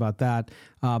crap about that.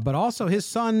 But also, his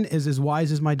son is as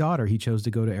wise as my daughter. He chose to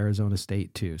go to Arizona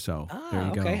State too. So there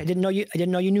you go. I didn't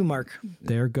know you knew Mark.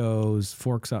 There goes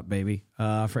forks up, baby,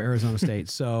 for Arizona State.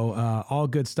 So all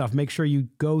good stuff. Make sure you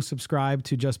go subscribe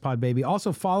to Just Pod Baby.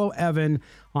 Also follow Evan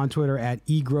on Twitter at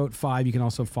eGroat5. You can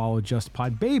also follow Just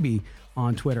Pod Baby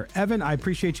on Twitter. Evan, I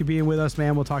appreciate you being with us,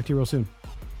 man. We'll talk to you real soon.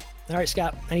 All right,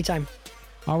 Scott. Anytime.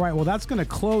 All right, well, that's going to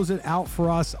close it out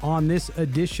for us on this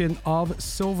edition of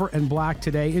Silver and Black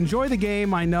today. Enjoy the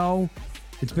game. I know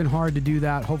it's been hard to do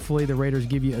that. Hopefully the Raiders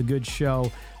give you a good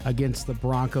show against the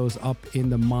Broncos up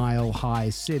in the Mile High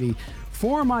City.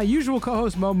 For my usual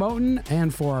co-host, Mo Moten,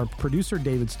 and for our producer,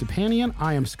 David Stepanian,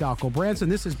 I am Scott Branson.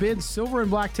 This has been Silver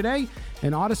and Black Today,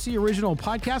 an Odyssey original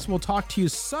podcast. We'll talk to you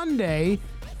Sunday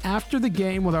after the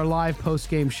game with our live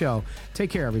post-game show. Take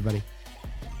care, everybody.